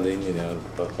අදාළ දෙන්නේ දැන්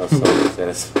පස්සට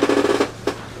සරස්.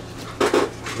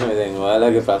 දැන්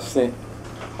ඔයාලගේ ප්‍රශ්නේ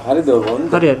හරිද වොන්ද?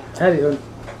 හරි.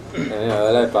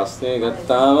 ඔයාලා ප්‍රශ්නේ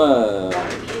ගත්තාම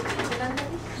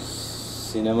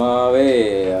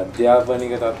සිනමාවේ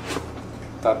අධ්‍යාපනික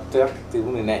තත්ත්වයක්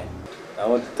තිබුණේ නැහැ.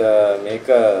 නමුත් මේක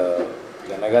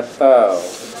දැනගත්තා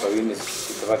ප්‍රවීණ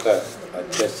චිත්‍රපට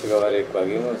අධ්‍යක්ෂකවරයෙක්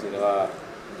වගේම සිනමා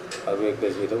අරුවෙක්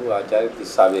හිටපු ආචාර්ය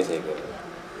තිස්සාබේසේකර.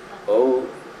 ඔව්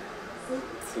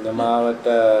සිනමාවට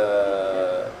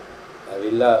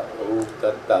ඇවිල්ලා ඔහු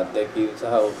ගත්ත අත්දැකීම්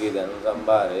සහ ඔහුගේ දැනුම්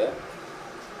සම්භාරය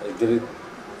ඉදිරි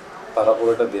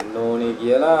පරපුරට දෙන්න ඕනේ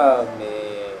කියලා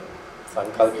මේ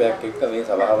සංකල්පයක් එක්ක මේ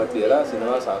සභාපතියලා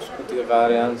සිනමා සංස්කෘතික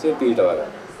කාර්යාංශය පිටවලා.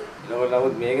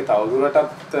 නමුත් මේක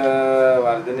තවදුරටත්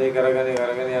වර්ධනය කරගෙන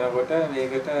යනකොට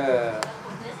මේකට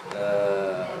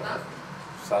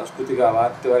සංස්කෘතික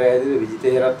අමාත්‍යවරයා ඇතුළේ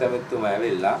විජිතේරත් ඇමතුමා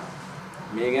ඇවිල්ලා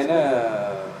මේ ගැන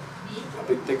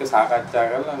අපිත් එක්ක සාකච්ඡා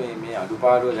කරලා මේ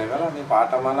අඩුපාඩු දැකලා මේ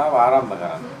පාඨමාලාව ආරම්භ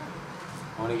කරන්න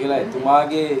ඕනේ කියලා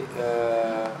එතුමාගේ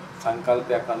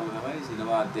සංකල්පයක් අනුව තමයි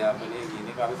සිනමා අධ්‍යාපනය කියන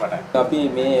එක අපි පටන් ගත්තා. අපි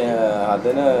මේ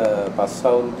හදන පස්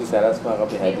අවුරුදු සැලැස්මක්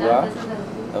අපි හැදුවා.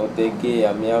 නමුත් ඒකේ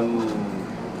යම්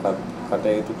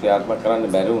කටයුතු ක්‍රියාත්මක කරන්න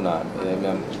බැරි වුණා.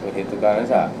 යම් හේතු කාරණා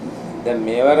නිසා. දැන්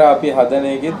මේවර අපි හදන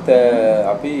එකෙත්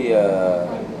අපි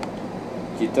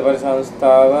චිත්‍රපට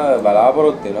සංස්ථාව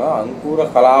බලාපොරොත්තු වෙනවා අංකුර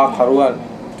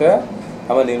කලාකරුවන්ට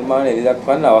තම නිර්මාණ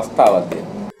එළිදක්වන්න අවස්ථාවක් දෙන්න.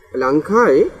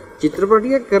 ලංකාවේ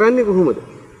චිත්‍රපටියක් කරන්නේ කොහොමද?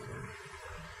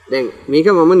 දැන් මේක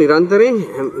මම නිරන්තරයෙන්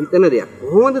හිතන දෙයක්.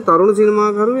 කොහොමද තරුණ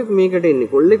සිනමාකරුවෙක් මේකට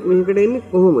එන්නේ? කොල්ලෙක් මේකට එන්නේ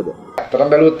කොහොමද? අතරම්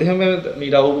බැලුවොත් එහෙම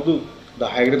මීට අවුරුදු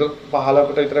 10කට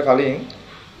 15කට විතර කලින්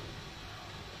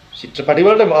චිත්‍රපටි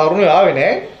වලට මාරුනේ ආවේ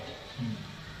නෑ.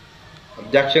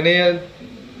 අධ්‍යක්ෂණයේ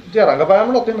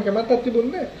රංගපෑමකට එහෙම කැමැත්තක්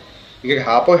තිබුණේ නෑ. ඒක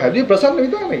හාපෝ හැදී ප්‍රසන්න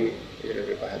විතානේ.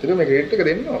 ඒක ඇතුළේ මේ ක්‍රෙඩිට් එක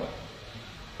දෙන්න ඕන.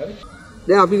 හරි.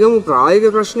 දැන් අපි ගමු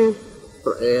ප්‍රායෝගික ප්‍රශ්නේ.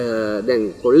 දැන්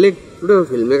කොල්ලෙක්ට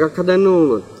ෆිල්ම් එකක් හදන්න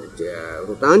වුණොත්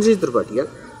රුතාංශ චිත්‍රපටියක්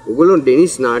ඔයගොල්ලෝ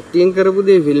ඩෙනිස් නාට්‍යයෙන් කරපු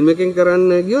දේ ෆිල්ම් එකෙන්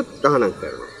කරන්න ගියොත් තහනම්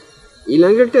කරනවා.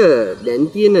 ඊළඟට දැන්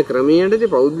තියෙන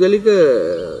ක්‍රමයටදී පෞද්ගලික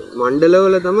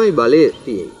මණ්ඩලවල තමයි බලය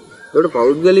තියෙන්නේ. ඒකට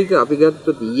පෞද්ගලික අපි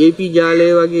ගත්තොත් EAP ජාලය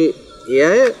වගේ ඒ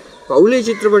අය පෞලේ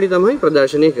චිත්‍රපටි තමයි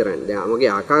ප්‍රදර්ශනය කරන්නේ. දැන්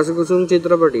මගේ ආකාශ කුසුම්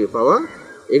චිත්‍රපටිය පවා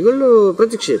ඒගොල්ලෝ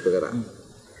ප්‍රතික්ෂේප කරා.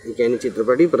 ඒ කියන්නේ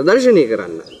චිත්‍රපටි ප්‍රදර්ශනය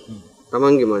කරන්න.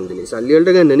 තමන්ගේ මණ්ඩලේ සල්ලි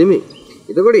වලට ගන්න නෙමෙයි.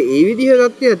 එතකොට ඒ විදිහ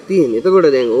තත්ත්වයක් තියෙන. එතකොට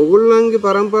දැන් ඕගොල්ලන්ගේ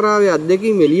පරම්පරාවේ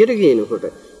අත්දැකීම් එළියට ගේනකොට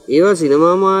ඒවා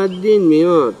සිනමා මාධ්‍යයෙන්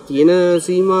මේවා තියෙන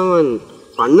සීමාවන්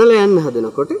පන්නලා යන්න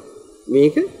හදනකොට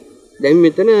මේක දැන්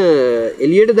මෙතන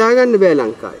එළියට දාගන්න බෑ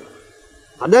ලංකාවේ.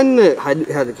 හදන්න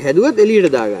හැදුවත්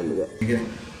එළියට දාගන්න බෑ. ඒ කියන්නේ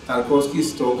ටාර්කෝස්කි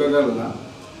ස්ටෝක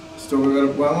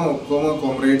කරපුවාම ඔක්කොම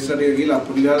කොම්රේඩ්ස් හරිය ගිහලා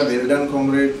අපුඩි දාලා වෙල් ඩන්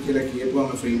කොම්රේඩ් කියලා කියපුවාම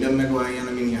ෆ්‍රීඩම් එක වයින්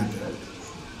යන මිනිහට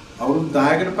අවුරුදු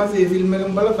 10කට පස්සේ මේ ෆිල්ම්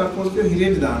එකම බලලා තර්කෝස්ගේ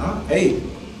හිරේට දානවා. ඇයි?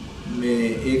 මේ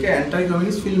ඒක ඇන්ටයි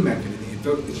කමියුනිස්ට් ෆිල්ම් එකක් නේ.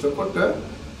 එතකොට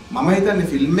මම හිතන්නේ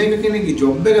ෆිල්ම් එක කෙනෙක්ගේ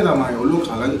ජොබ් එක තමයි ඔළුව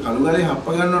කළු ගලේ හප්ප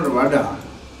ගන්නවට වඩා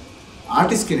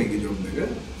ආටිස්ට් කෙනෙක්ගේ ජොබ් එක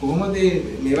කොහොමද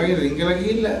මේ වගේ රින්ගලා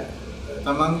ගිහිල්ලා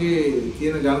තමන්ගේ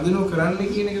තියෙන ගනුදෙනුව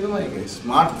කරන්න කියන එක තමයි ඒක.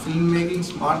 ස්මාර්ට් ෆිල්ම් මේකින්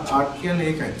ස්මාර්ට් ආර්ට් කියන්නේ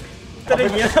ඒකයි.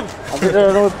 අපිට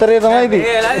උත්තරේ තමයි දී.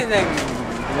 ඒ වෙලාවේ දැන්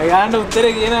මෙයාට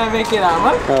උත්තරේ කියනවා මේ කියලාම.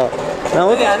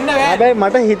 නමුත් හැබැයි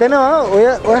මට හිතෙනවා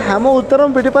ඔය හැම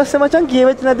උත්තරම පිටිපස්සේ මචං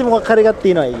කියවෙච්ච නැති මොකක් හරි එකක්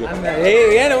තියෙනවා අයියේ. ඒ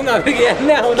කියන්නේ උන් අපි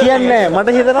කියන්නේ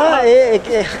මට හිතෙනවා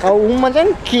ඒ උන්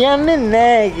මචං කියන්නේ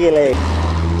නැහැ කියලා ඒක.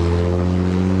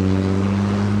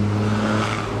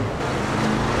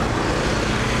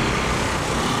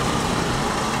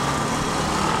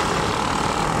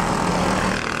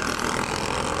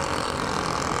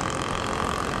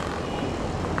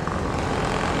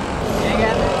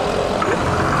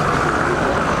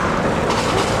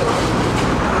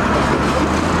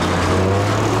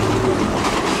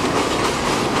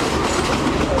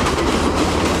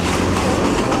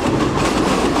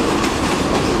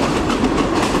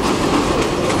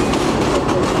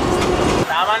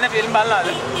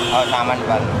 सामान्य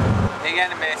बाल ඒ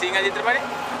කියන්නේ මේ සිංහල චිත්‍රපටි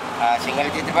සිංහල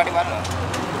චිත්‍රපටි බලනවා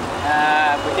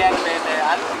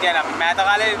කියන්නේ මෑත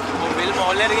කාලේ ෆිල්ම්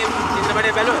හෝල් එකේ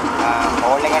චිත්‍රපටි බැලුවා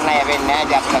හෝල් එක නෑ වෙන්නේ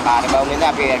නෑ අපි කාර්යබහුල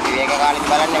ඉඳලා අපි විවේක කාලෙත්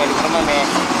බලන්නේ වැඩිපුරම මේ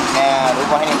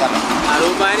රූපවාහිනිය තමයි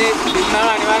රූපවාහිනියේ ෆිල්ම්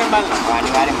අනිවාර්යෙන් බලනවා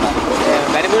අනිවාර්යෙන් බලනවා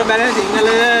වැඩිපුර බලන්නේ සිංහලද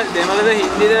දෙමළද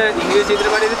හින්දිද ඉංග්‍රීසි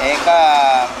චිත්‍රපටිද ඒක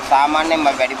සාමාන්‍යයෙන්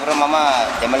වැඩිපුර මම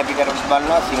දෙමළ පිටරොස්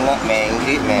බලනවා සිංහල මේ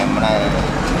ඉංග්‍රීසි මේ මොනවා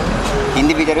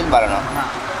හින්දි පිටරොස් බලනවා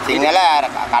සිංහල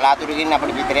කලාතුරකින්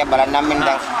අපිට පිටරයක් බලන්න නම් මෙන්න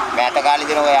දැන් මෑත කාලේ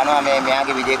දින ඔය යනවා මේ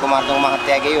මෙයාගේ විජේකුමාර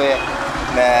මහත්තයාගේ ඔය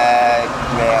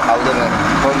මේ කවුද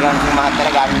පොල්ගන්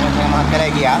මහත්තයා ගාමිණී මහත්තයා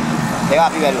ගියා ඒවා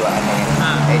අපි බැලුවා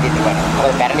ඒ චිත්‍රපට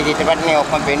ඔය පැරණි චිත්‍රපටනේ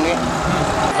ඔක්කොම පෙන්වන්නේ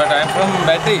but I'm from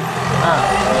Battery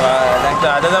දැන්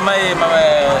අද තමයි මම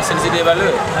සිරිසිරිය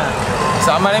බැලුවේ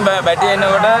සාමාන්‍යයෙන් බැටි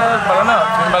එනකොට බලනවා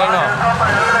ෆිල්ම් බලනවා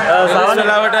සාමාන්‍ය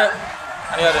වෙලාවට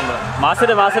අනිවාර්යෙන් බලනවා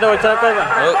මාසෙට ඔච්චරක් වගේ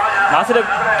බලනවා මාසෙට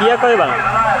කීයක් වගේ බලනවා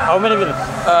how many films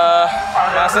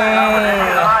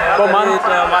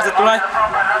මාස 3යි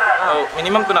ඔව්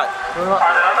මිනිමම් 3යි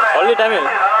only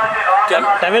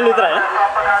Tamil විතරයි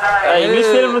නේ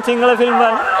ඉංග්‍රීසි ෆිල්ම් සිංහල ෆිල්ම්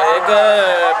බලන්න ඒක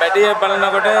බැටි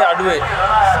බලනකොට අඩුවේ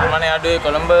සාමාන්‍ය අඩුවේ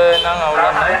කොළඹ නම් අවුලක්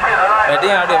නැහැ බැටි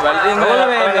අඩුවේ වලින්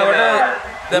බලනකොට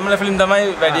දෙමළ ෆිල්ම් තමයි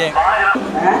වැඩියෙන්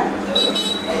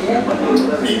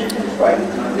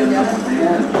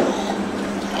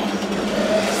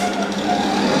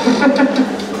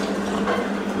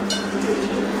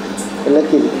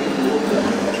එලකිරි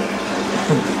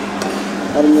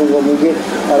අර මොකගේ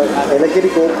අර එලකිරි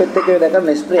කෝපෙත් එක දැක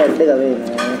නෙස්ට්‍රි ඇඩ් එක වේ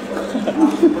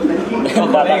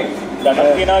ඩටක්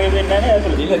කියනවා වෙන්නේ නැහැ නේද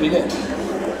ඇතුළේ දිල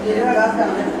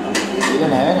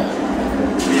නෑ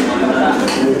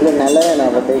නෑ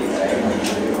අපතේ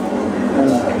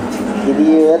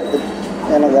ඉදියවත්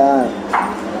යන ගාන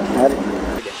හරි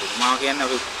මම කියන්නේ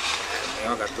අපි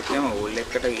මේවා ගත්තොත් එහෙම ඕල්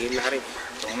එකකට ගිහිල්ලා හරි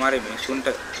කොහොමාරි මිනිසුන්ට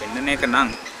පෙන්නන එක නම්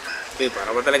අපේ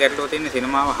පරවතල ගැටලුව තියෙන්නේ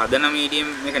සිනමාව හදන මීඩියම්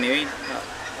එක නෙවෙයි.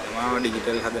 සිනමාව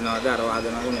ඩිජිටල් හදනවද අරවා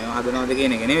හදනවද මේවා හදනවද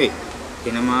කියන එක නෙවෙයි.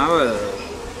 සිනමාව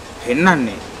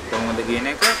පෙන්වන්නේ කොහොමද කියන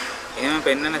එක එහෙම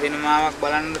පෙන්වන සිනමාවක්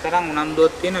බලන්න තරම්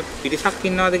උනන්දුවක් තියෙන පිරිසක්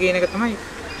ඉන්නවද කියන එක තමයි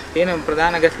තියෙන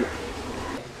ප්‍රධාන ගැටලුව.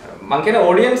 මං කියන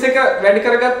ඔඩියන්ස් එක වැඩි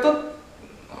කරගත්තොත්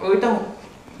ඔයිට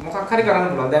මොකක් හරි කරන්න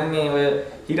පුළුවන්. දැන් මේ ඔය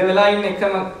හිර වෙලා ඉන්න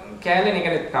එකම කෑල්ලේ නේ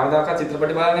කියන්නේ කවදාකවත්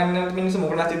චිත්‍රපටි බලන්න යන මිනිස්සු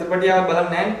මොකද චිත්‍රපටියක් බලන්නේ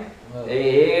නැහැ.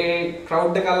 ඒ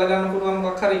ක්‍රවුඩ් එක අල්ල ගන්න පුළුවන්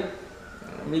මොකක් හරි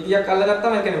විදියක්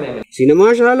අල්ලගත්තාම ඒ කියන්නේ මේ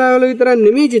සිනමා ශාලාවල විතරක්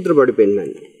නෙමෙයි චිත්‍රපටි පෙන්වන්නේ.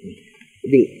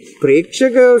 ඉතින්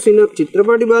ප්‍රේක්ෂකයෝ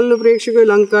චිත්‍රපටි බලන ප්‍රේක්ෂකයෝ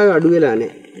ලංකාවේ අඩු වෙලා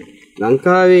නැහැ.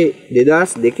 ලංකාවේ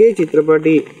 2002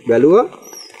 චිත්‍රපටි බැලුවා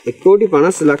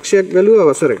 1,50,00,000ක් බැලුවා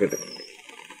වසරකට.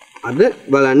 අද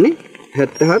බලන්නේ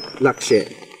 77 ලක්ෂයයි.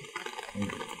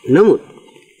 නමුත්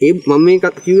මම මේ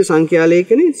කිව්වේ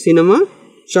සංඛ්‍යාලයකනේ සිනමා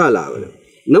ශාලාවල.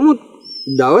 නමුත්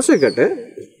දවසකට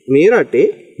මේ රටේ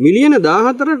මිලියන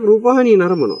 14ක් රූපවාහිනී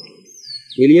නරඹනවා.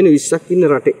 මිලියන 20ක් ඉන්න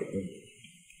රටේ.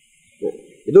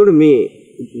 එතකොට මේ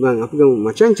මම අපි ගමු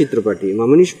මචං චිත්‍රපටියේ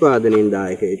මම නිෂ්පාදනයෙන්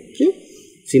දායක වෙච්ච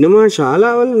සිනමා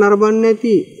ශාලාවල නරඹන්නේ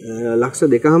නැති ලක්ෂ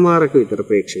 2කමාරක විතර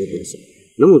ප්‍රේක්ෂක පිරිස.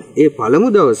 නමුත් ඒ පළමු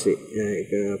දවසේ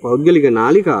පෞද්ගලික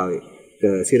නාලිකාවේ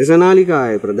සිරස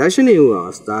නාලිකාවේ ප්‍රදර්ශනය වූ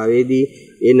අවස්ථාවේදී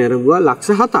ඒ නරඹුවා ලක්ෂ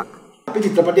 7ක්. අපි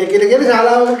චිත්‍රපටිය කියලා කියන්නේ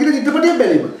ශාලාවක කියලා චිත්‍රපටියක්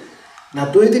බැලීම.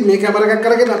 නැතු ඉතින් මේ කැමරා එකක්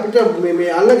කරගෙන අපිට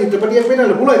මේ අල්ල චිත්‍රපටියක්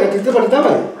වෙනන්න පුළුවන්. ඒක චිත්‍රපටි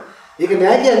තමයි. ඒක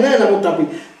නෑ කියන්නේ නෑ. නමුත් අපි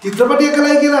චිත්‍රපටිය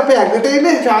කලයි කියලා අපේ ඇඟට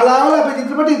එන්නේ ශාලාවල අපේ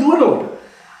චිත්‍රපටිය දුවනකොට.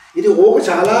 ඉතින් ඕක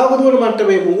ශාලාවක දුවන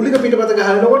මට්ටමේ මූලික පිටපත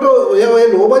ගහනකොට ඔය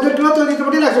ලෝ බජට් වලත් ඔය ඊට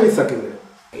වඩා ලක්ෂ 20ක් ඉන්නේ.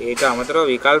 ඊට අමතරව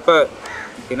විකල්ප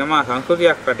සිනමා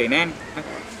සංස්කෘතියක් රටේ නෑනේ.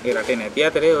 ඒ රටේ නැති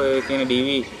අතරේ ඔය කියන DV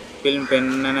ෆිල්ම්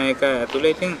පෙන්වන එක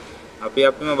ඇතුලේ ඉතින්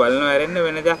අපිම බලනවා ඇරෙන්න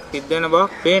වෙන දෙයක් සිද්ධ වෙන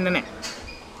බවක් පේන්නේ නැහැ.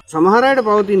 සමහර අයට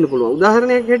පවතින්න පුළුවන්.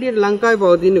 උදාහරණයක් හැටියට ලංකාවේ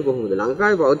පවතින්නේ කොහොමද?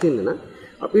 ලංකාවේ පවතින්න නම්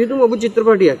අපි හිතමු ඔබ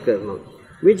චිත්‍රපටියක් කරනවා.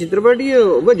 මේ චිත්‍රපටිය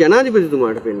ඔබ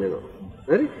ජනාධිපතිතුමාට පෙන්වනවා.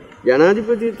 හරි?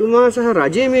 ජනාධිපතිතුමා සහ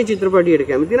රජය මේ චිත්‍රපටියට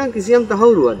කැමති නම් කිසියම්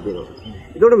තහවුරුවක් දෙනවා.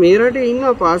 ඒතකොට මේ රටේ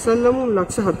ඉන්නවා පාසල් ළමුන්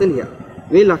ලක්ෂ 40ක්.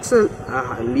 මේ ලක්ෂ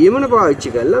ලියමන පාවිච්චි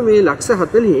කරලා මේ ලක්ෂ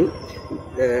 40න්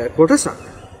කොටසක්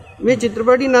මේ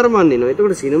චිත්‍රපටි නරඹන්න එනවා.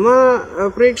 ඒතකොට සිනමා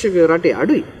ප්‍රේක්ෂක රටේ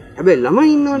අඩුයි. හැබැයි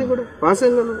ළමයි ඉන්නවනේ කොට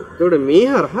පාසල් ළමයි. ඒතකොට මේ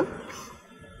හරහා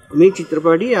මේ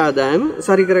චිත්‍රපටි ආදායම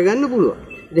සරි කරගන්න පුළුවන්.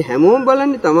 ඉතින් හැමෝම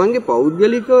බලන්නේ තමන්ගේ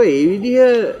පෞද්ගලිකව ඒ විදිහ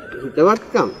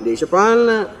හිතවත්කම් දේශපාලන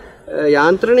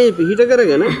යාන්ත්‍රණයේ පිහිට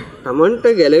කරගෙන තමන්ට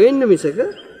ගැලවෙන්න මිසක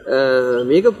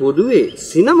මේක පොදුවේ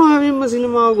සිනමාවෙන්ම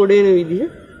සිනමාව ගොඩ එන විදිහ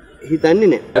හිතන්නේ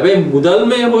නැහැ. හැබැයි මුදල්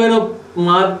මේ හොයන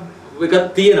මාත් එකක්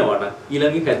තියෙනවට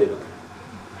ඊළඟට හැදෙනවා.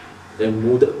 දැන්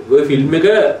ඔය ෆිල්ම් එක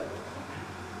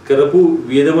කරපු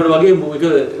වියදමන වගේ මේක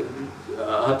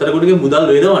 4 කෝටිගේ මුදල්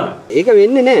වෙනවනේ. ඒක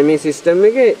වෙන්නේ නැහැ. මේ සිස්ටම්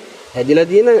එකේ හැදිලා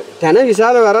තියෙන තැන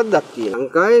විශාල වරද්දක් තියෙනවා.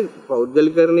 ලංකාවේ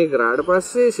පෞද්ගලිකරණය කරාට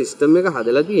පස්සේ සිස්ටම් එක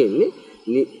හදලා තියෙන්නේ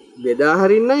බෙදා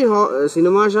හරින්නයි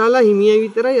සිනමා ශාලා හිමියයි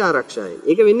විතරයි ආරක්ෂායි.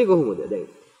 ඒක වෙන්නේ කොහොමද දැන්?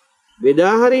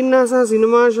 බෙදා හරින්න සහ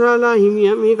සිනමා ශාලා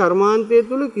හිමියා මේ කර්මාන්තය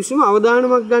තුල කිසිම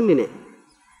අවධානමක් ගන්නෙ නැහැ.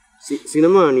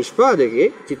 සිනමා නිෂ්පාදකේ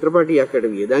චිත්‍රපටියකට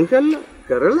වියදම්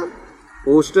කරලා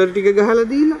පෝස්ටර් ටික ගහලා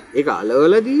දීලා ඒක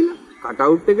අලවලා දීලා කට්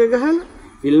අවුට් එක ගහලා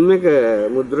ෆිල්ම් එක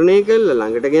මුද්‍රණය කරලා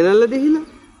ළඟට ගෙනල්ලා දෙහිලා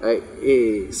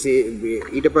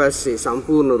ඊට පස්සේ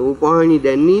සම්පූර්ණ රූපවාහිනී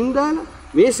දැන්වීම් දාලා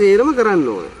මේ සේරම කරන්න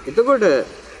ඕන. එතකොට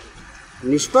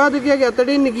නිෂ්පාදකයාගේ අතට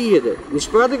එන්නේ කීයද?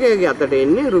 නිෂ්පාදකයාගේ අතට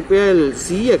එන්නේ රුපියල්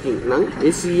 100කින් නම්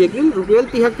ඒ 100කින් රුපියල්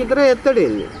 30ක් විතර ඇත්තට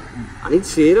එන්නේ. අනිත්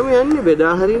සේරම යන්නේ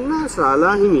බෙදා හරින්න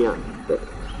ශාලා හිමියන්ට.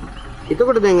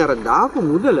 එතකොට දැන් අර දාපු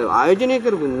මුදල ආයෝජනය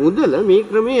කරපු මුදල මේ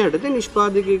ක්‍රමයේ යටතේ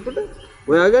නිෂ්පාදකයෙකුට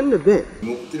හොයාගන්න බෑ.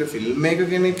 මුක්තික ෆිල්ම් මේකර්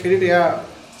කෙනෙක් හැටියට එයා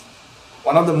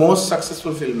one of the most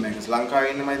successful filmmakers.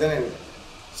 ලංකාවේ ඉන්න මම හිතන්නේ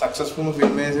successful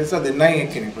filmmakers දෙන්නයි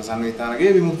එක්කෙනෙක්. ප්‍රසන්න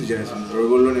විතානගේ විමුක්ති ජයසූරිය.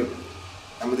 ඔයගොල්ලෝනේ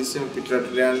හැමතිස්සෙම පිටරට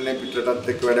යන්නේ පිටරටත්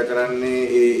එක්ක වැඩ කරන්නේ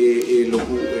ඒ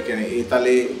ලොකු ඒ කියන්නේ ඒ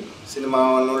තලේ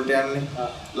සිනමාවල් වලට යන්නේ.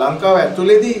 ලංකාව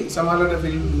ඇතුළේදී සමහරවිට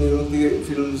ෆිල්ම් නිර්මාණ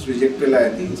ෆිල්ම්ස් රිජෙක්ට් වෙලා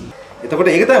ඇති.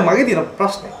 එතකොට ඒක තමයි මගේ තියෙන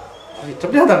ප්‍රශ්නේ.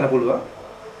 චිත්‍රපටය හදන්න පුළුවන්.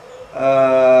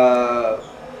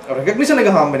 රෙකග්නිෂන්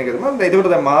එක හම්බෙන එක තමයි.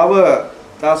 එතකොට දැන් මාව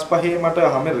 2005 මට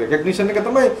හැම රෙකග්නිෂන් එක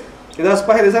තමයි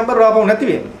 2005 දෙසැම්බර් ආපහු නැති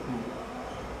වෙන්නේ.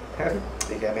 හරි.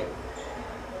 ඒ කියන්නේ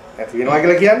නැති වෙනවා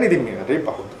කියලා කියන්නේ ඉතින් මේකට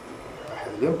පහු.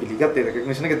 පැහැදිලිවම පිළිගත්තේ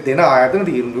රෙකග්නිෂන් එක දෙන ආයතන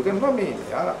තීරණය කරනවා මේ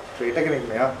යා ට්‍රේට කෙනෙක්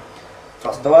මෙයා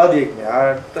ත්‍රස්තවාදියෙක්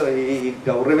මෙයාට ඒ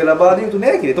ගෞරවය ලබා දිය යුතු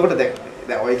නෑ කියලා. එතකොට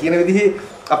දැන් ඔය කියන විදිහේ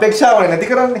අපේක්ෂාවනේ නැති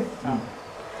කරන්නේ.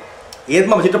 ඒත්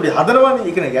මම චිත්‍රපටය හදනවානේ.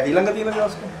 ඒක නේ ඊළඟ තියෙන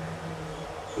දවස්.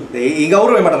 ඒ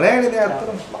ගෞරවය මට නෑනේ දැන් අත්තට.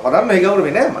 මම දන්නවා ඒ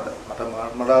ගෞරවය නෑ මට.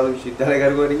 මට විශ්වවිද්‍යාලය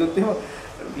කරුවා නිකුත් එහෙම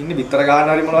ඉන්නේ විතර ගන්න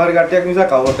හරි මොනවා හරි කට්ටියක් නිසා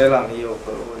කවුරුත් එලා අනේ ඔය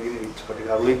චිත්‍රපටි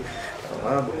කරුවේ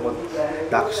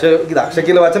දක්ෂ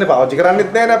කියලා වචනේ පාවිච්චි කරන්නේත්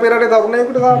නෑනේ අපේ රටේ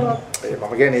තරුණයෙකුට කාරණා.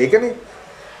 මම කියන්නේ ඒකනේ.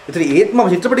 ඒතර ඒත් මම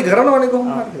චිත්‍රපටි කරනවානේ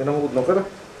කොහොමද හරි වෙන මොකුත් නොකර.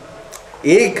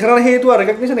 ඒ කරන හේතුව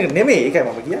රෙකග්නිෂන් එක නෙමෙයි. ඒකයි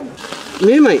මම කියන්නේ.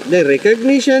 මෙහෙමයි. දැන්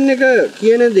රෙකග්නිෂන් එක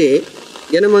කියන දේ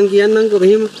ගැන මම කියන්නම්කො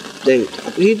මෙහෙම. දැන්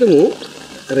අපි හිතමු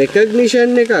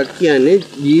රෙකග්නිෂන් එකක් කියන්නේ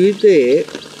ජීවිතයේ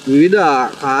විවිධ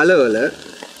කාලවල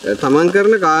තමන්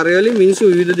කරන කාර්යවලින් මිනිස්සු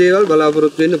විවිධ දේවල්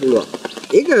බලාපොරොත්තු වෙන්න පුළුවන්.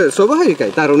 ඒක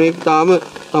ස්වභාවිකයි. තරුණයෙක් තාම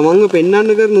තමන්ව පෙන්වන්න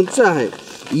කරන උත්සාහය.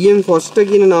 ඊ.එම්. ෆොස්ටර්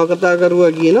කියන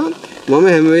නවකතාකරුවා කියනවා මම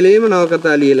හැම වෙලේම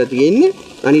නවකතා ලියලා තියෙන්නේ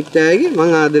අනිත් අයගේ මං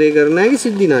ආදරය කරන අයගේ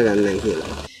සිද්ධිනා ගන්නයි කියලා.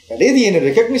 වැඩේ තියෙන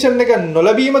රෙකග්නිෂන් එක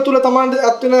නොලැබීම තුල තමන්ට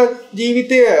අත් වෙන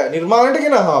ජීවිතය නිර්මාණයට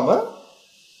ගෙනහම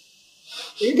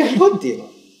ඒක ගැටලුවක්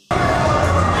තියෙනවා.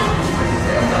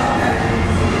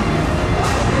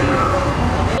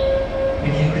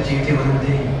 මිනිහෙකුගේ ජීවිතේ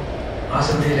වරුද්දේ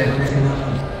ආසන්නයේ ලැබෙනවා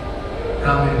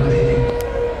කාමයේ වදේ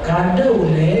කාඩ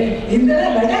උනේ ඉඳලා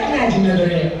වැඩක් නැහැ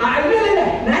නේද?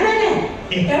 නෑ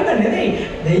ඒකම නෙවෙයි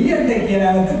දෙයියන්ට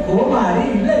කියලාවත් කොමාරි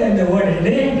ඉල්ලගෙන ඕනේ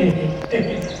නේ.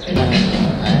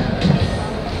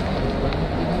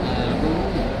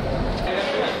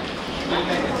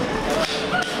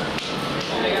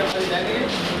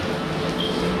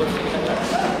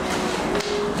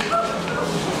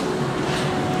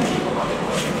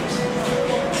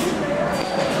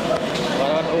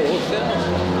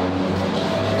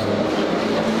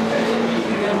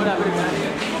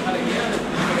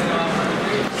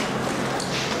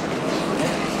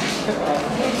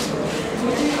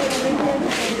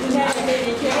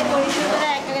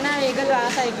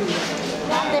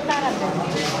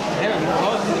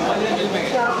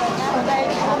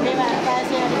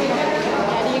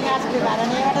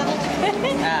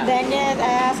 දැන් ඒ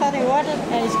ආසනේ වට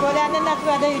ඉස්කෝලේ යන්නේ නැතුව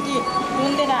අද හිටියේ.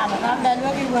 තුන් දෙනාම මම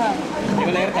බැලුවා කිව්වා.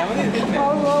 ඒගොල්ලෝ කැමතිද?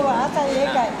 ඔව් ආසයි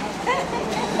ඒකයි.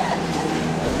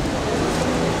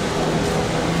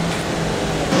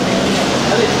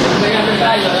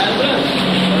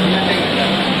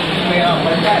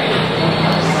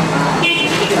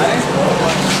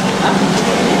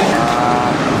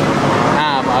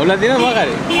 අවුල දින මොකද?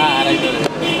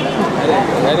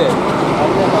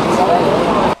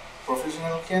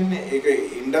 ප්‍රොෆෙෂනල් කියන්නේ ඒක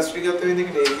ඉන්ඩස්ට්‍රි ගත වෙන එක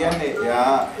නේ කියන්නේ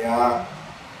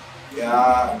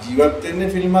යා ජීවත් වෙන්නේ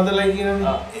ෆිල්ම් හදලා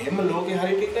කියනනේ. එහෙම ලෝකේ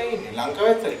හරි ටිකයි ඉන්නේ.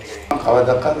 ලංකාවෙත් හරි ටිකයි.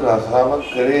 කවදාවත් රසාවක්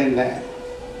කරේ නැහැ.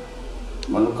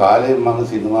 මම කාලේ මම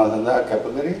සිනමා සඳහා කැප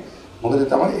කරේ. මොකද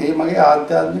තමයි ඒ මගේ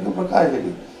ආධ්‍යාත්මික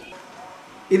ප්‍රකාශනය.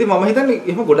 ඉතින් මම හිතන්නේ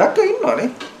එහෙම ගොඩක් අය ඉන්නවනේ.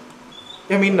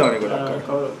 එහෙම ඉන්නවනේ ගොඩක්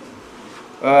අය.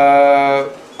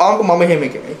 ආම්ක මම එහෙම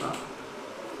කෙනෙක්.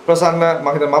 ප්‍රසන්න මම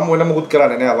හිතන්නේ මම වෙන මොකුත්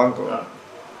කරන්නේ නැහැ අවංකව.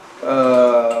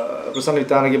 ප්‍රසන්න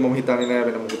විතානගේ මම හිතන්නේ නැහැ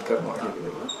වෙන මොකුත් කරනවා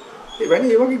කියලා. ඒ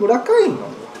වෙන්නේ ඒ වගේ ගොඩක් අය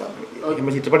ඉන්නවා. එහෙම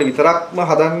චිත්‍රපට විතරක්ම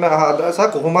හදන්න ආදස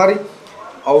කොහොම හරි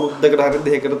අවුරුද්දකට හරි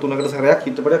දෙකකට තුනකට සැරයක්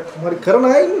චිත්‍රපටයක් කොහොම හරි කරන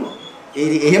අය ඉන්නවා.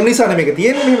 ඒ එහෙම නිසානේ මේක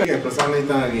තියෙන්නේ මෙහෙම. ප්‍රසන්න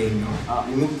විතානගේ ඉන්නවා.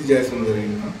 විමුක්ති ජයසුන්දර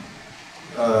ඉන්නවා.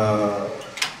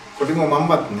 කොටිම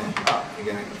මම්මත් නෑ. ඒ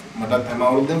කියන්නේ මටත් හැම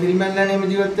අවුරුද්දම ෆිල්ම් එකක් නෑනේ මේ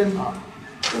ජීවත් වෙන්නේ.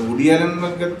 වුඩි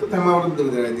ඇලන්වත් ගත්තොත් හැම අවුරුද්දම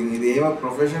විතරයි. ඉතින් ඉතින් එහෙම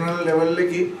ප්‍රොෆෙෂනල් ලෙවල්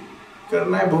එකේ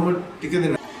කරන අය බොහොම ටික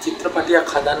දෙනා. චිත්‍රපටයක්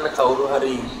හදන්න කවුරු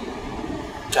හරි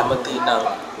කැමති නම්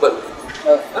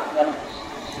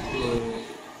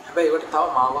හැබැයි ඒකට තව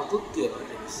මාවතුත් තියෙනවා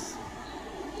ඩෙනිස්.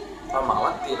 තව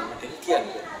මාවක් තියෙනවා මට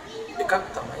කියන්නේ. එකක්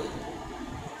තමයි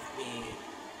මේ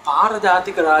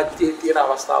පාරජාතික රාජ්‍යයේ තියෙන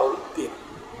අවස්ථාවලු තියෙනවා.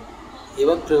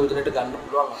 ඒවත් ප්‍රයෝජනට ගන්න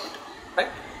පුළුවන් අපිට.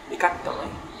 රයිට්? එකක් තමයි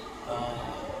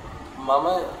මම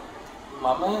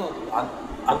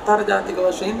අන්තර්ජාතික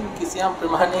වශයෙන් කිසියම්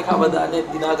ප්‍රමාණයක අවධානය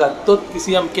දිනා ගත්තොත්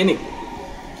කිසියම් කෙනෙක්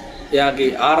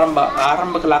එයාගේ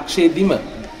ආරම්භක ලක්ෂ්‍යයේදීම මම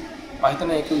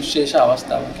හිතන්නේ ඒක විශේෂ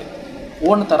අවස්ථාවක් කියලා.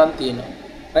 ඕන තරම් තියෙනවා.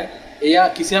 රයිට්? එයා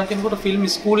කිසියම් කෙනෙකුට ෆිල්ම්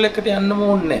ස්කූල් එකකට යන්නම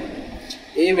ඕනේ නැහැ.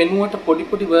 ඒ වෙනුවට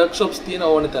පොඩි වර්ක්ෂොප්ස් තියෙන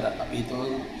ඕන තරම්. අපි හිතමු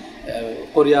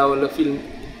කොරියාවල ෆිල්ම්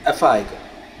ඇෆා එක.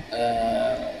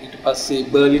 ඊට පස්සේ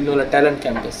බර්ලින් වල ටැලන්ට්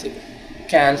කැම්පස් එක.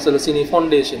 කෑන්ස් වල සිනි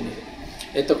ෆවුන්ඩේෂන් එක.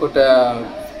 එතකොට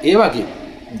ඒ වගේ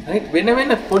රයිට්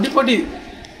වෙන පොඩි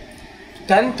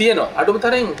තැන් තියෙනවා. අඩුම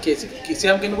තරමින්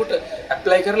කිසියම් කෙනෙකුට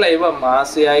ඇප්ලයි කරලා ඒවා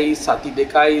මාසෙයි සති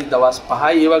දෙකයි දවස්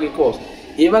 5යි ඒ වගේ කෝස්.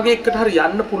 ඒ වගේ එකට හරි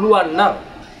යන්න පුළුවන් නම්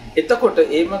එතකොට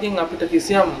ඒ මගින් අපිට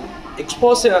කිසියම්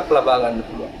එක්ස්පෝසර් එකක් ලබා ගන්න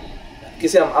පුළුවන්.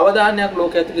 කිසියම් අවධානයක්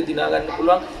ලෝකයේ ඇතුලේ දිනා ගන්න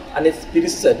පුළුවන් අනිත්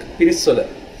පිරිස්වල.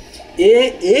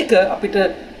 ඒක අපිට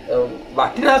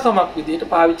වටිනාකමක් විදිහට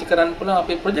පාවිච්චි කරන්න පුළුවන්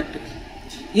අපේ ප්‍රොජෙක්ට් එක.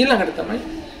 ඊළඟට තමයි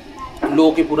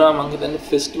ලෝකේ පුරා මම හිතන්නේ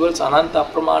ෆෙස්ටිවල්ස් අනන්ත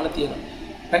අප්‍රමාණ තියෙනවා.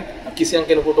 රයිට්? කිසියම්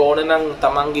කෙනෙකුට ඕන නම්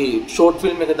තමන්ගේ ෂෝට්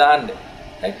ෆිල්ම් එක දාන්න.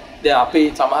 රයිට්? දැන් අපේ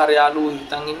සමහර යාළුවෝ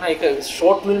හිතන් ඉන්නවා ඒක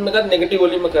ෂෝට් ෆිල්ම් එකක් නෙගටිව්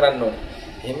වලින්ම කරන්න ඕනේ.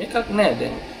 එහෙම එකක් නෑ.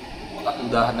 දැන් අපි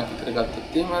උදාහරණයක් විතර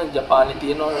ගත්තොත් එහෙම ජපානයේ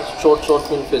තියෙන ෂෝට්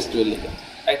ෆිල්ම් ෆෙස්ටිවල් එක.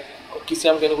 රයිට්?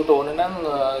 කිසියම් කෙනෙකුට ඕන නම්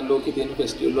ලෝකේ තියෙන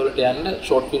ෆෙස්ටිවල් වලට යන්න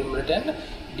ෂෝට් ෆිල්ම් වලට යන්න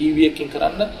DV එකකින්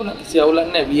කරන්නත් පුළුවන්. කිසි අවුලක්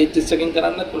නෑ. VHS එකකින්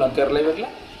කරන්නත් පුළුවන්. කරලා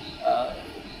ඉවරලා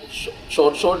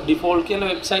ෂෝට් ඩිෆෝල්ට් කියලා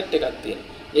වෙබ්සයිට් එකක් තියෙනවා.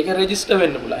 ඒක රෙජිස්ටර්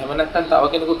වෙන්න පුළුවන්. එහෙම නැත්නම් තව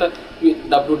කෙනෙකුට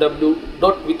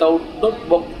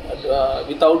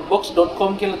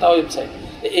www.withoutbox.com කියලා තව වෙබ්සයිට්.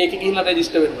 ඒක ගිහිල්ලා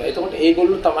රෙජිස්ටර් වෙන්න පුළුවන්. එතකොට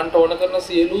ඒගොල්ලෝ Tamanට ඕන කරන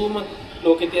සියලුම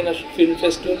ලෝකේ තියෙන ෆිල්ම්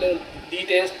ෆෙස්ටිවල්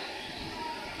ඩීටේල්ස්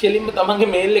කෙලින්ම Tamanගේ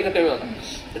මේල් එකට එවනවා.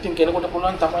 ඉතින් කෙනෙකුට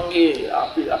පුළුවන් Tamanගේ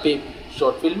අපේ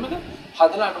ෂෝට් ෆිල්ම් එක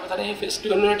හදලා අනුමතන මේ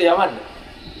ෆෙස්ටිවල් වලට යවන්න.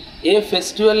 ඒ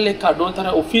ෆෙස්ටිවල් එක අඩුවතර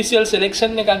ඔෆිෂියල්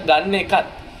සිලෙක්ෂන් එකක් ගන්න එකත්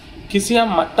කිසියම්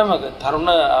මට්ටමක තරුණ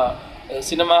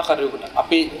සිනමාකරුවෙකුට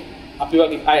අපි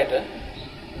වගේ අයට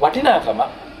වටිනාකමක්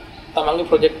තමන්ගේ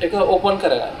ප්‍රොජෙක්ට් එක ඕපන්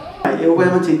කරගන්න. ඒ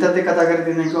ඔයගොල්ලෝ මම චින්තත් එක්ක කතා කරගෙන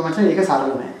ඉන්න එක මචං ඒක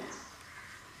සරල නෑ.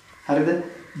 හරිද?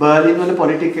 බර්ලින් වල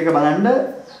පොලිටික් එක බලන්න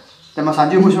දැන් මම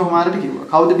සංජීව පුෂ්පකුමාරට කිව්වා.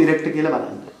 කවුද ඩිරෙක්ටර් කියලා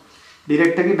බලන්න.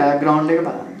 ඩිරෙක්ටර්ගේ බෑග්ග්‍රවුන්ඩ් එක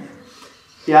බලන්න.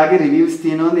 එයාගේ රිවිව්ස්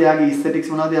තියෙනවද? එයාගේ ඉස්තෙටික්ස්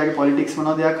මොනවද? එයාගේ පොලිටික්ස්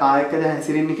මොනවද? එයා කායකද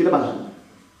හැසිරෙන්නේ කියලා බලන්න.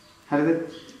 හරිද?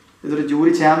 ඒතර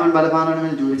ජූරි චෙයාමන් බලපානවනේ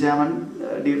මේ ජූරි චෙයාමන්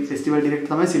ෆෙස්ටිවල් ඩිරෙක්ටර්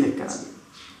තමයි සිලෙක්ට් කරන්නේ.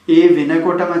 ඒ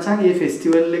වෙනකොට මචං මේ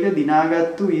ෆෙස්ටිවල් එක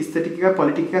දිනාගත්තු ඉස්තෙටික් එකක්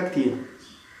පොලිටික් එකක් තියෙනවා.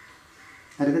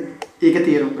 හරිද? ඒක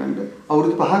තේරුම් ගන්න.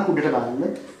 අවුරුදු 5ක් උඩට බලන්න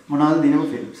මොනවද දිනපු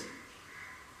ෆිල්ම්ස්.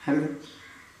 හරිද?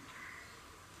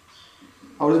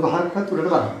 අවුරුදු 5ක්වත්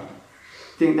උඩට බලන්න.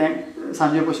 ඉතින් දැන්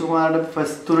සංජීව පුෂ්පකුමාරට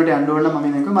ෆස්ට් තුනට යන්න ඕන නම් මම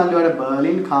හිතන්නේ මල්ලි වල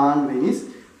බර්ලින් කාන් වෙනිස්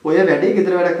ඔය වැඩේ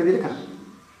ගෙදර වැඩක් විදිහට කරන්න.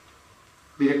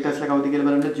 ඩිරෙක්ටර්ස්ලා කවුද කියලා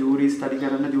බලන්න, ජූරි ස්ටඩි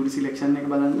කරන්න, ජූරි සිලෙක්ෂන් එක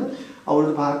බලන්න,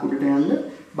 අවුරුදු 5ක් උඩට යන්න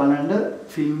බලන්න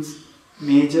ෆිල්ම්ස්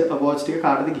මේජර් අවොර්ඩ්ස් ටික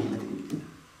කාටද ගිහිල්ලා තියෙන්නේ.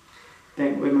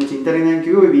 දැන් ඔය මම චින්තනයෙන් දැන්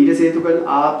කිව්වේ ඔය වීරසේතුකල්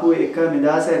ආපු එක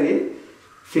මෙදාසරේ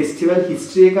ෆෙස්ටිවල්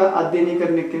හිස්ටරි එක අධ්‍යයනය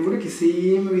කරන කෙනෙකුට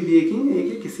කිසිම විදියකින්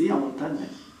ඒකේ කිසි අමුත්තක් නැහැ.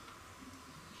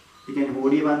 ඒ කියන්නේ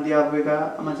හෝඩිය පන්ති ආපු එක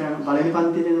මචං පළවෙනි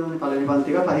පන්තියේ නේද? පළවෙනි පන්ති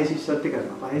එක පහේ ශිෂ්‍යත්ව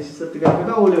කරනවා. පහේ ශිෂ්‍යත්ව කරන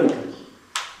එක ඕ ලෙවල් කරනවා.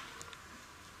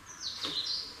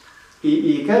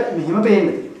 ඒක මෙහෙම පේන්න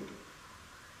තියෙනවා.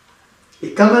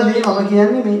 එකම දේ මම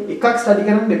කියන්නේ මේ එකක් ස්ටඩි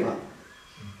කරන්න එපා.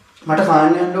 මට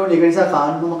කාන්න යන්න ඕනේ. ඒක නිසා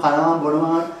කාන්නම කනවා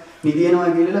බොනවා නිදිනවා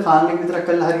කියලා කාන්න එක විතරක්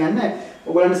කරලා හරියන්නේ නැහැ.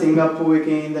 ඔයගොල්ලන් සිංගප්පූරු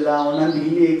එකේ ඉඳලා ඕනනම්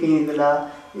දිල්ලි එකේ ඉඳලා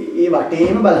ඒ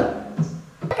වටේම බලන්න.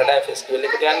 රටේ ෆෙස්ටිවල්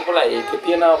එකට යන්න පුළුවන්. ඒකේ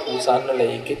තියෙනවා පුසන් වල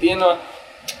ඒකේ තියෙනවා.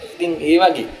 ඉතින් ඒ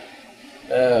වගේ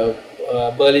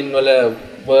බර්ලින් වල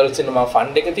වර්ල්ඩ් සිනමා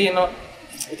ෆන්ඩ් එක තියෙනවා.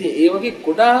 ඉතින් ඒ වගේ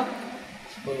ගොඩාක්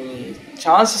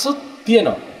chances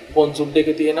තියෙනවා. පොන්සුඩ් එක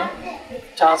තියෙනවා.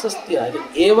 chances තියෙනවා.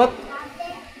 ඒවත්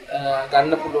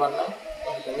ගන්න පුළුවන් නම්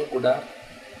මම ගොඩාක්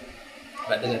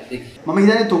වැදගත් දෙයක්. මම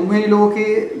හිතන්නේ තුන්වෙනි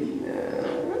ලෝකේ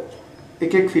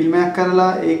එකෙක් ෆිල්ම් එකක්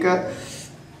කරලා ඒක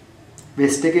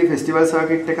වෙස්ට් එකේ ෆෙස්ටිවල්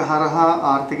සර්කිට් එක හරහා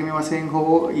ආර්ථිකමය වශයෙන්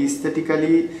හෝ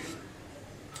ඊස්තටිකලි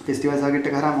ෆෙස්ටිවල් සර්කිට්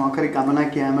එක හරහා මොකක් හරි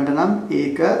ගමනක් යෑමට නම්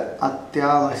ඒක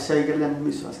අත්‍යවශ්‍යයි කියලා මම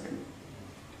විශ්වාස කරනවා.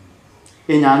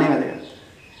 ඒ ඥාණය වැදගත්.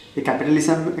 ඒ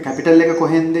කැපිටල් එක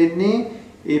කොහෙන්ද එන්නේ?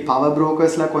 ඒ පවර්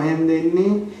බ්‍රෝකර්ස්ලා කොහෙන්ද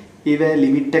එන්නේ? ඒවේ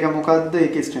ලිමිට් එක මොකද්ද?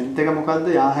 ඒකේ ස්ට්‍රෙන්ත් එක මොකද්ද?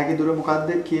 යා හැකි දුර මොකද්ද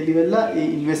කියලා ඒ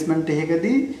ඉන්වෙස්ට්මන්ට්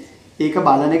එකකදී ඒක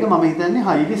බලන එක මම හිතන්නේ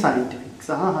highly scientific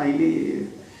සහ highly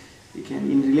ඒ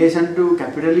කියන්නේ in relation to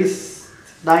capitalist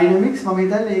dynamics මම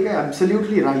හිතන්නේ ඒක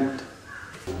absolutely right.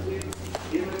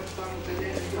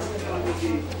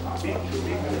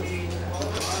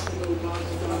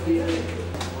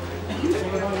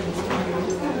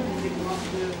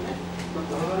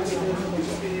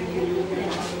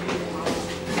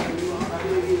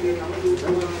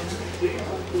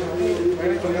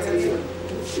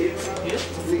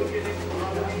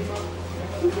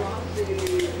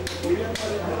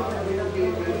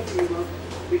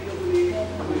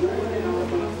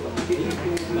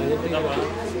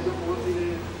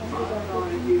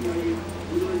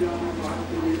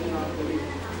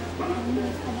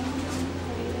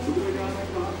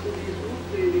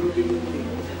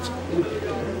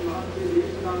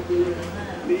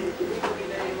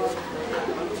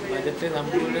 බජට්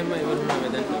සම්පූර්ණයෙන්ම ඉවර වුණා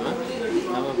මෙතනම.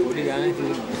 තව පොඩි ගානක්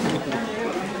තියෙනවා.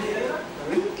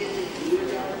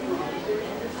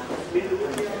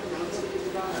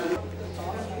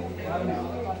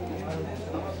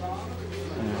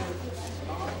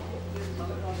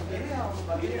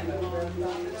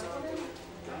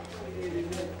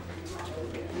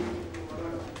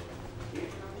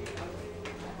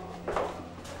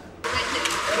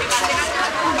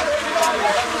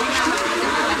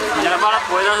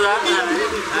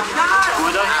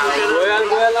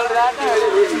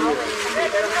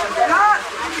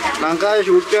 ලංකාවේ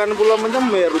ෂූට් කරන්න පුළුවන් මචං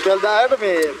මේ රුපියල් 10කට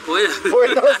මේ පොය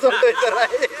දවස් වලට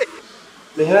විතරයි.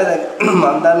 මෙහෙම දැන් මම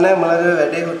දන්නේ මොනවද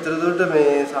වැඩේ උත්තර දුන්නට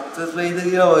මේ සක්සස් වෙයිද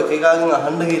කියලා ඔය එකෙකාගෙන්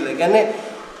අහන්න කියලා. කියන්නේ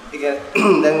ඒ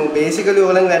කියන්නේ දැන් බේසිකලි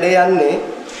ඔයගොල්ලන් වැඩේ යන්නේ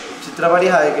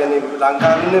චිත්‍රපටි හාය කියන්නේ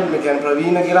ලංකාවේ ඉන්න මේ කියන්නේ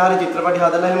ප්‍රවීණ කියලා හරි චිත්‍රපටි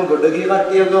හදලා එහෙම ගොඩගිය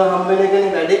කට්ටියව හම් වෙන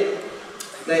එකනේ වැඩේ.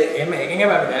 දැන් එහෙම එකකින්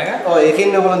අපි දැනගන්න. ඔව්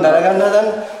ඒකින් ඔයගොල්ලන් දැනගන්න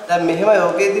හදන්නේ. දැන් මෙහෙමයි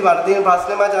ඕකේදී වර්ධින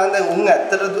ප්‍රශ්නේ මචං දැන් උන්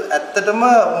ඇත්තටම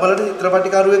උඹලට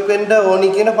චිත්‍රපටිකරුවෙක් වෙන්න ඕනි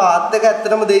කියන පාත් එක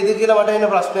ඇත්තටම දෙයිද කියලා මට එන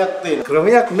ප්‍රශ්නයක් තියෙනවා.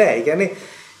 ක්‍රමයක් නැහැ.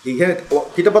 ඒ කියන්නේ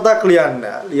පිටපතක් ලියන්න.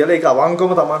 ලියලා ඒක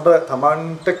අවංකවම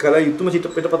තමන්ට කළ යුතුම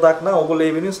පිටපතක් නම් ඕගොල්ලෝ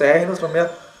ඒ වෙනුවෙන් සෑහෙන ශ්‍රමයක්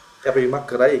කැපවීමක්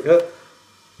කරයි. ඒක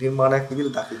නිර්මාණයක්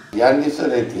විදිහට දකින්න. යන්නේ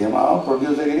ඉස්සරේ තියමාව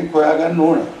ප්‍රොඩියුසර් කෙනෙක් හොයාගන්න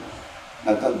ඕනේ.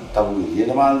 නැත්නම් තව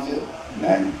ඊළමාංශය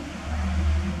නෑ.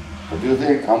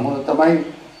 ප්‍රොඩියුසර් කමුණ තමයි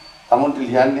තමුන්ට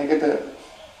ලියන්න එකට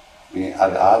මේ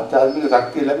ආධ්‍යාත්මික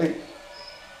ශක්තිය ලැබෙන්නේ.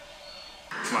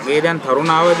 මගේ දැන්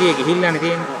තරුණ අවදියේ ගිහිල්ලානේ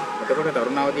තියෙන්නේ. එතකොට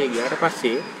තරුණ අවදියේ ගියාට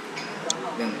පස්සේ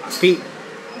දැන් අපි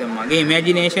දැන් මගේ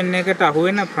ඉමේජිනේෂන් එකට අහු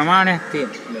වෙන ප්‍රමාණයක්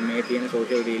තියෙනවා. දැන් මේ තියෙන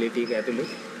සෝෂල් රියැලිටි එක ඇතුලේ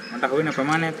මට අහු වෙන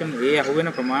ප්‍රමාණයක් තියෙනවා. ඒ අහු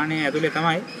වෙන ප්‍රමාණය ඇතුලේ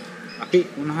තමයි අපි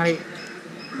මොනහරි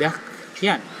දෙයක්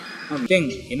කියන්නේ. දැන්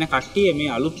එන කට්ටිය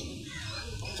මේ අලුත්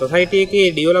සොසයිටි එකේ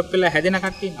ඩෙවලොප් වෙලා හැදෙන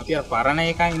කට්ටිය අපි අර පරණ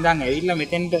එකෙන් ඉඳන් ඇවිල්ලා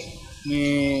මෙතෙන්ට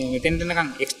නිකන්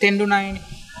එක්ස්ටෙන්ඩ් වුණානේ.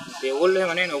 ඒගොල්ලෝ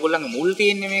එහෙම නෙවෙයි. ඕගොල්ලන්ගේ මුල්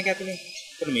තියෙන්නේ මේක ඇතුලේ.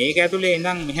 ඒත් මේක ඇතුලේ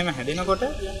ඉඳන් මෙහෙම හැදෙනකොට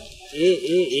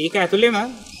ඒක ඇතුලේම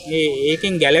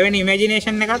ඒකෙන් ගැලවෙන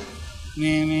ඉමේජිනේෂන් එකක්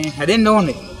මේ හැදෙන්න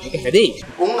ඕනේ. ඒක හැදෙයි.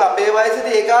 උන් අපේ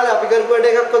වයසේදී ඒ කාලේ අපි කරපු වැඩ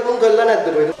එකක්වත් උන් කළා නැද්ද?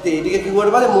 ඒ ටික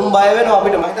කිව්වට පස්සේ මුන් බය වෙනවා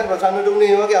අපිට. මම හිතන්නේ ප්‍රසන්නට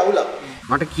උනේ ඒ වගේ අවුලක්.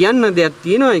 මට කියන්න දෙයක්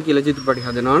තියෙනවා කියලා චිත්‍රපටි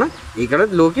හදනවනම්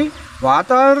ඒකට ලෝකේ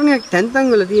වාතාවරණයක්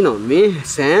තැන් වල තියෙනවා. මේ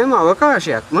සෑම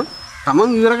අවකාශයක්ම තමන්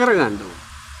ඉවර කරගන්න ඕනේ.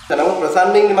 තනම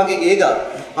ප්‍රසන්න ඉන්නේ මගේ ගේ ගාව.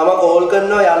 මම කෝල්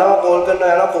කරනවා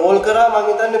යනවා කෝල් කරා මම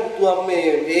හිතන්නේ පුතුම්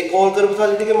මේ කෝල් කරපු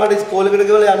සල්ලි ටික මට ඉස්කෝලේකට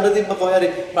ගෙවලා යන්න තිබ්බ කොහේ හරි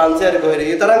ප්‍රංශය හරි කොහේ හරි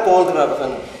ඒ තරම් කෝල් කරා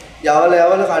ප්‍රසන්න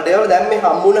යවල කඩේවල දැන් මේ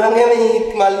හම්බුනහම එහෙම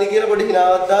මල්ලි කියලා පොඩි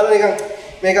හිනාවක් දාලා නිකන්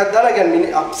මේකක් දාලා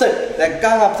කියන්නේ අප්සෙට්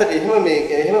දැක්කම අප්සෙට්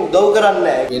එහෙම උදව් කරන්නේ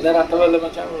නැහැ වෙන රටවල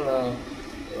මචං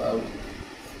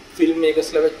ෆිල්ම්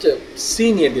මේකර්ස්ලා වෙච්ච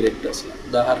සීනියර් ඩිරෙක්ටර්ස්ලා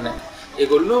උදාහරණයක්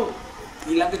ඒගොල්ලෝ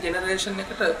ඊළඟ ජෙනරේෂන්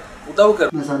එකට උදව්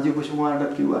කරනවා සංජීව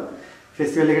පුෂ්පකුමාරට කිව්වා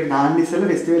ෆෙස්ටිවල් එකට දාන්න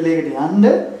ඉස්සෙල්ලා ෆෙස්ටිවල් එකට යන්න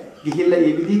ගිහිල්ලා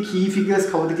ඒ විදිහේ කී ෆිගර්ස්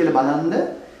කවුද කියලා බලන්න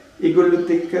ඒගොල්ලොත්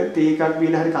එක්ක තේ එකක්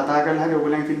බීලා හරි කතා කරලා හරි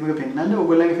ඔයගොල්ලන්ගේ ෆිල්ම් එක පෙන්නන්න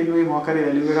ඔයගොල්ලන්ගේ ෆිල්ම් එකේ මොකක් හරි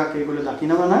වැලියු එකක් ඒගොල්ලෝ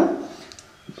දකිනවනම්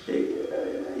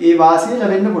ඒ වාසිය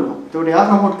ලැබෙන්න පුළුවන්. ඒකට එයා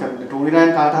ප්‍රොමෝට් කරනවා. ටෝනි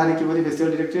රයන් කාට හරි කිව්වද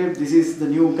festival director this is the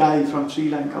new guy from Sri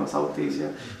Lanka or South Asia.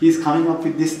 He is coming up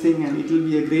with this thing and it will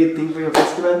be a great thing for your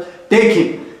festival. Take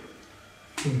him.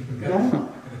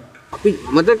 අපි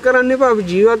මතක් කරන්න එපා අපි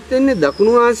ජීවත් වෙන්නේ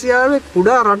දකුණු ආසියාවේ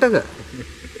කුඩා රටක.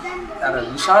 අර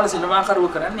විශාල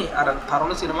සිනමාකරුවෝ කරන්නේ අර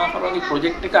තරුණ සිනමාකරුවන්ගේ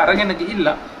ප්‍රොජෙක්ට් එක අරගෙන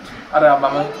ගිහිල්ලා අර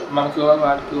මම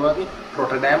කිව්වා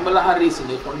රොටර්ඩෑම් වල හරි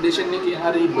සිනේ ෆවුන්ඩේෂන් එකේ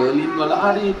හරි බර්ලින් වල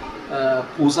හරි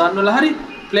පූසාන් වල හරි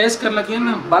ප්ලේස් කරලා කියන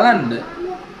බලන්න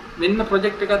මෙන්න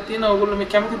ප්‍රොජෙක්ට් එකක් තියෙනවා ඕගොල්ලෝ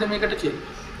මේ කැමතිද මේකට කියලා.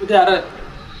 ඉතින් අර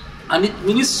අනිත්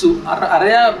මිනිස්සු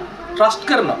අරයා ට්‍රස්ට්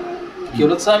කරනවා.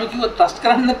 කියොත් සාමි කිව්වොත් ට්‍රස්ට්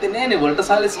කරන්නේ නැත්තේ නෑනේ වලට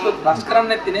සාලිස් කිව්වොත් ට්‍රස්ට් කරන්නේ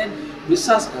නැත්තේ නෑනේ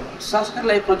විශ්වාස කරනවා. විශ්වාස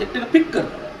කරලා මේ ප්‍රොජෙක්ට් එක පික්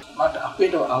කරනවා. මට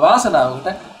අපේට අවාසනාවකට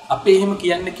අපේ එහෙම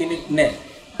කියන්නේ කෙනෙක් නෑ.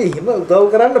 එහෙම උදව්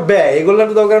කරන්න බෑ.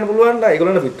 ඒගොල්ලන්ට උදව් කරන්න පුළුවන් නෑ.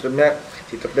 ඒගොල්ලන්ට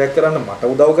චිත්‍රපටයක් කරන්න මට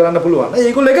උදව් කරන්න පුළුවන්.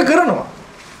 ඒගොල්ලෝ ඒක කරනවා.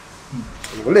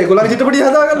 ඒගොල්ලන්ගේ චිත්‍රපටිය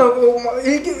හදා ගන්න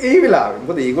ඒ වෙලාවෙ.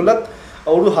 මොකද ඒගොල්ලත්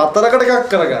අවුරුදු 4කට එකක්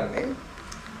කරගන්නේ.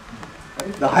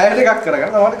 10ට එකක්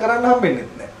කරගන්න තවට කරන්න හම්බෙන්නේ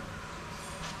නැහැ.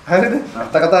 හරිද?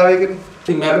 අර්ථ කතාවේ කියන්නේ.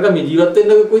 ඉතින් මම මේ ජීවත්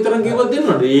වෙන්න කොයිතරම් කිව්වද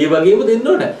දෙන්නවද? ඒ වගේම දෙන්න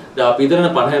ඕනේ. දැන් අපි හිතන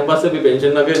 50න් පස්සේ අපි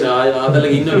පෙන්ෂන් එකේ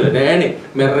ආදලක ඉන්නවා කියලා නෑනේ.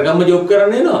 මැරගම ජොබ්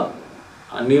කරන්න එනවා.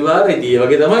 අනිවාර්යයෙන් ඒ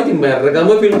වගේ තමයි. ඉතින් මැරගම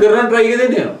ෆිල්ම් කරන්න try එක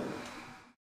දෙන්න යනවා.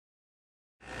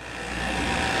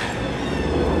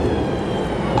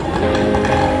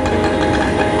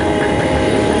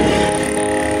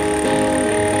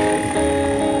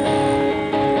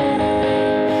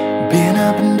 Been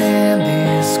up and down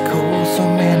this coast so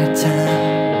many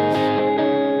times,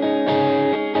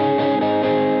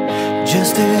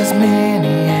 just as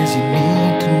many as you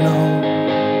need to know,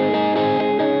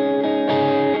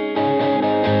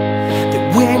 that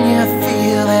when you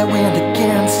feel that wind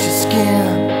against your skin,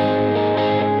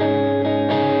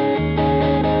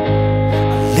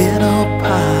 a little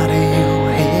part of you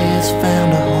has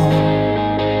found a home.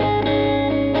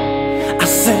 I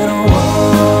said,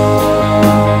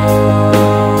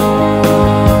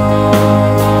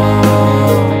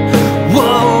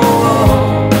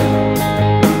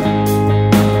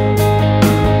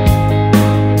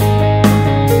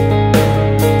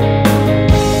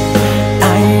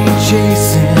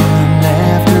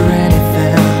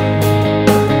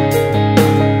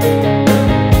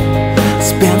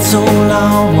 so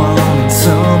long wanting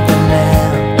something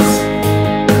else,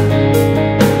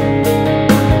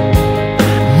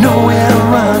 nowhere to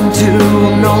run to,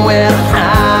 nowhere to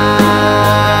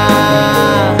hide.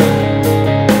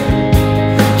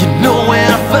 You know where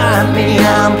to find me,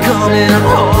 I'm coming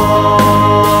home.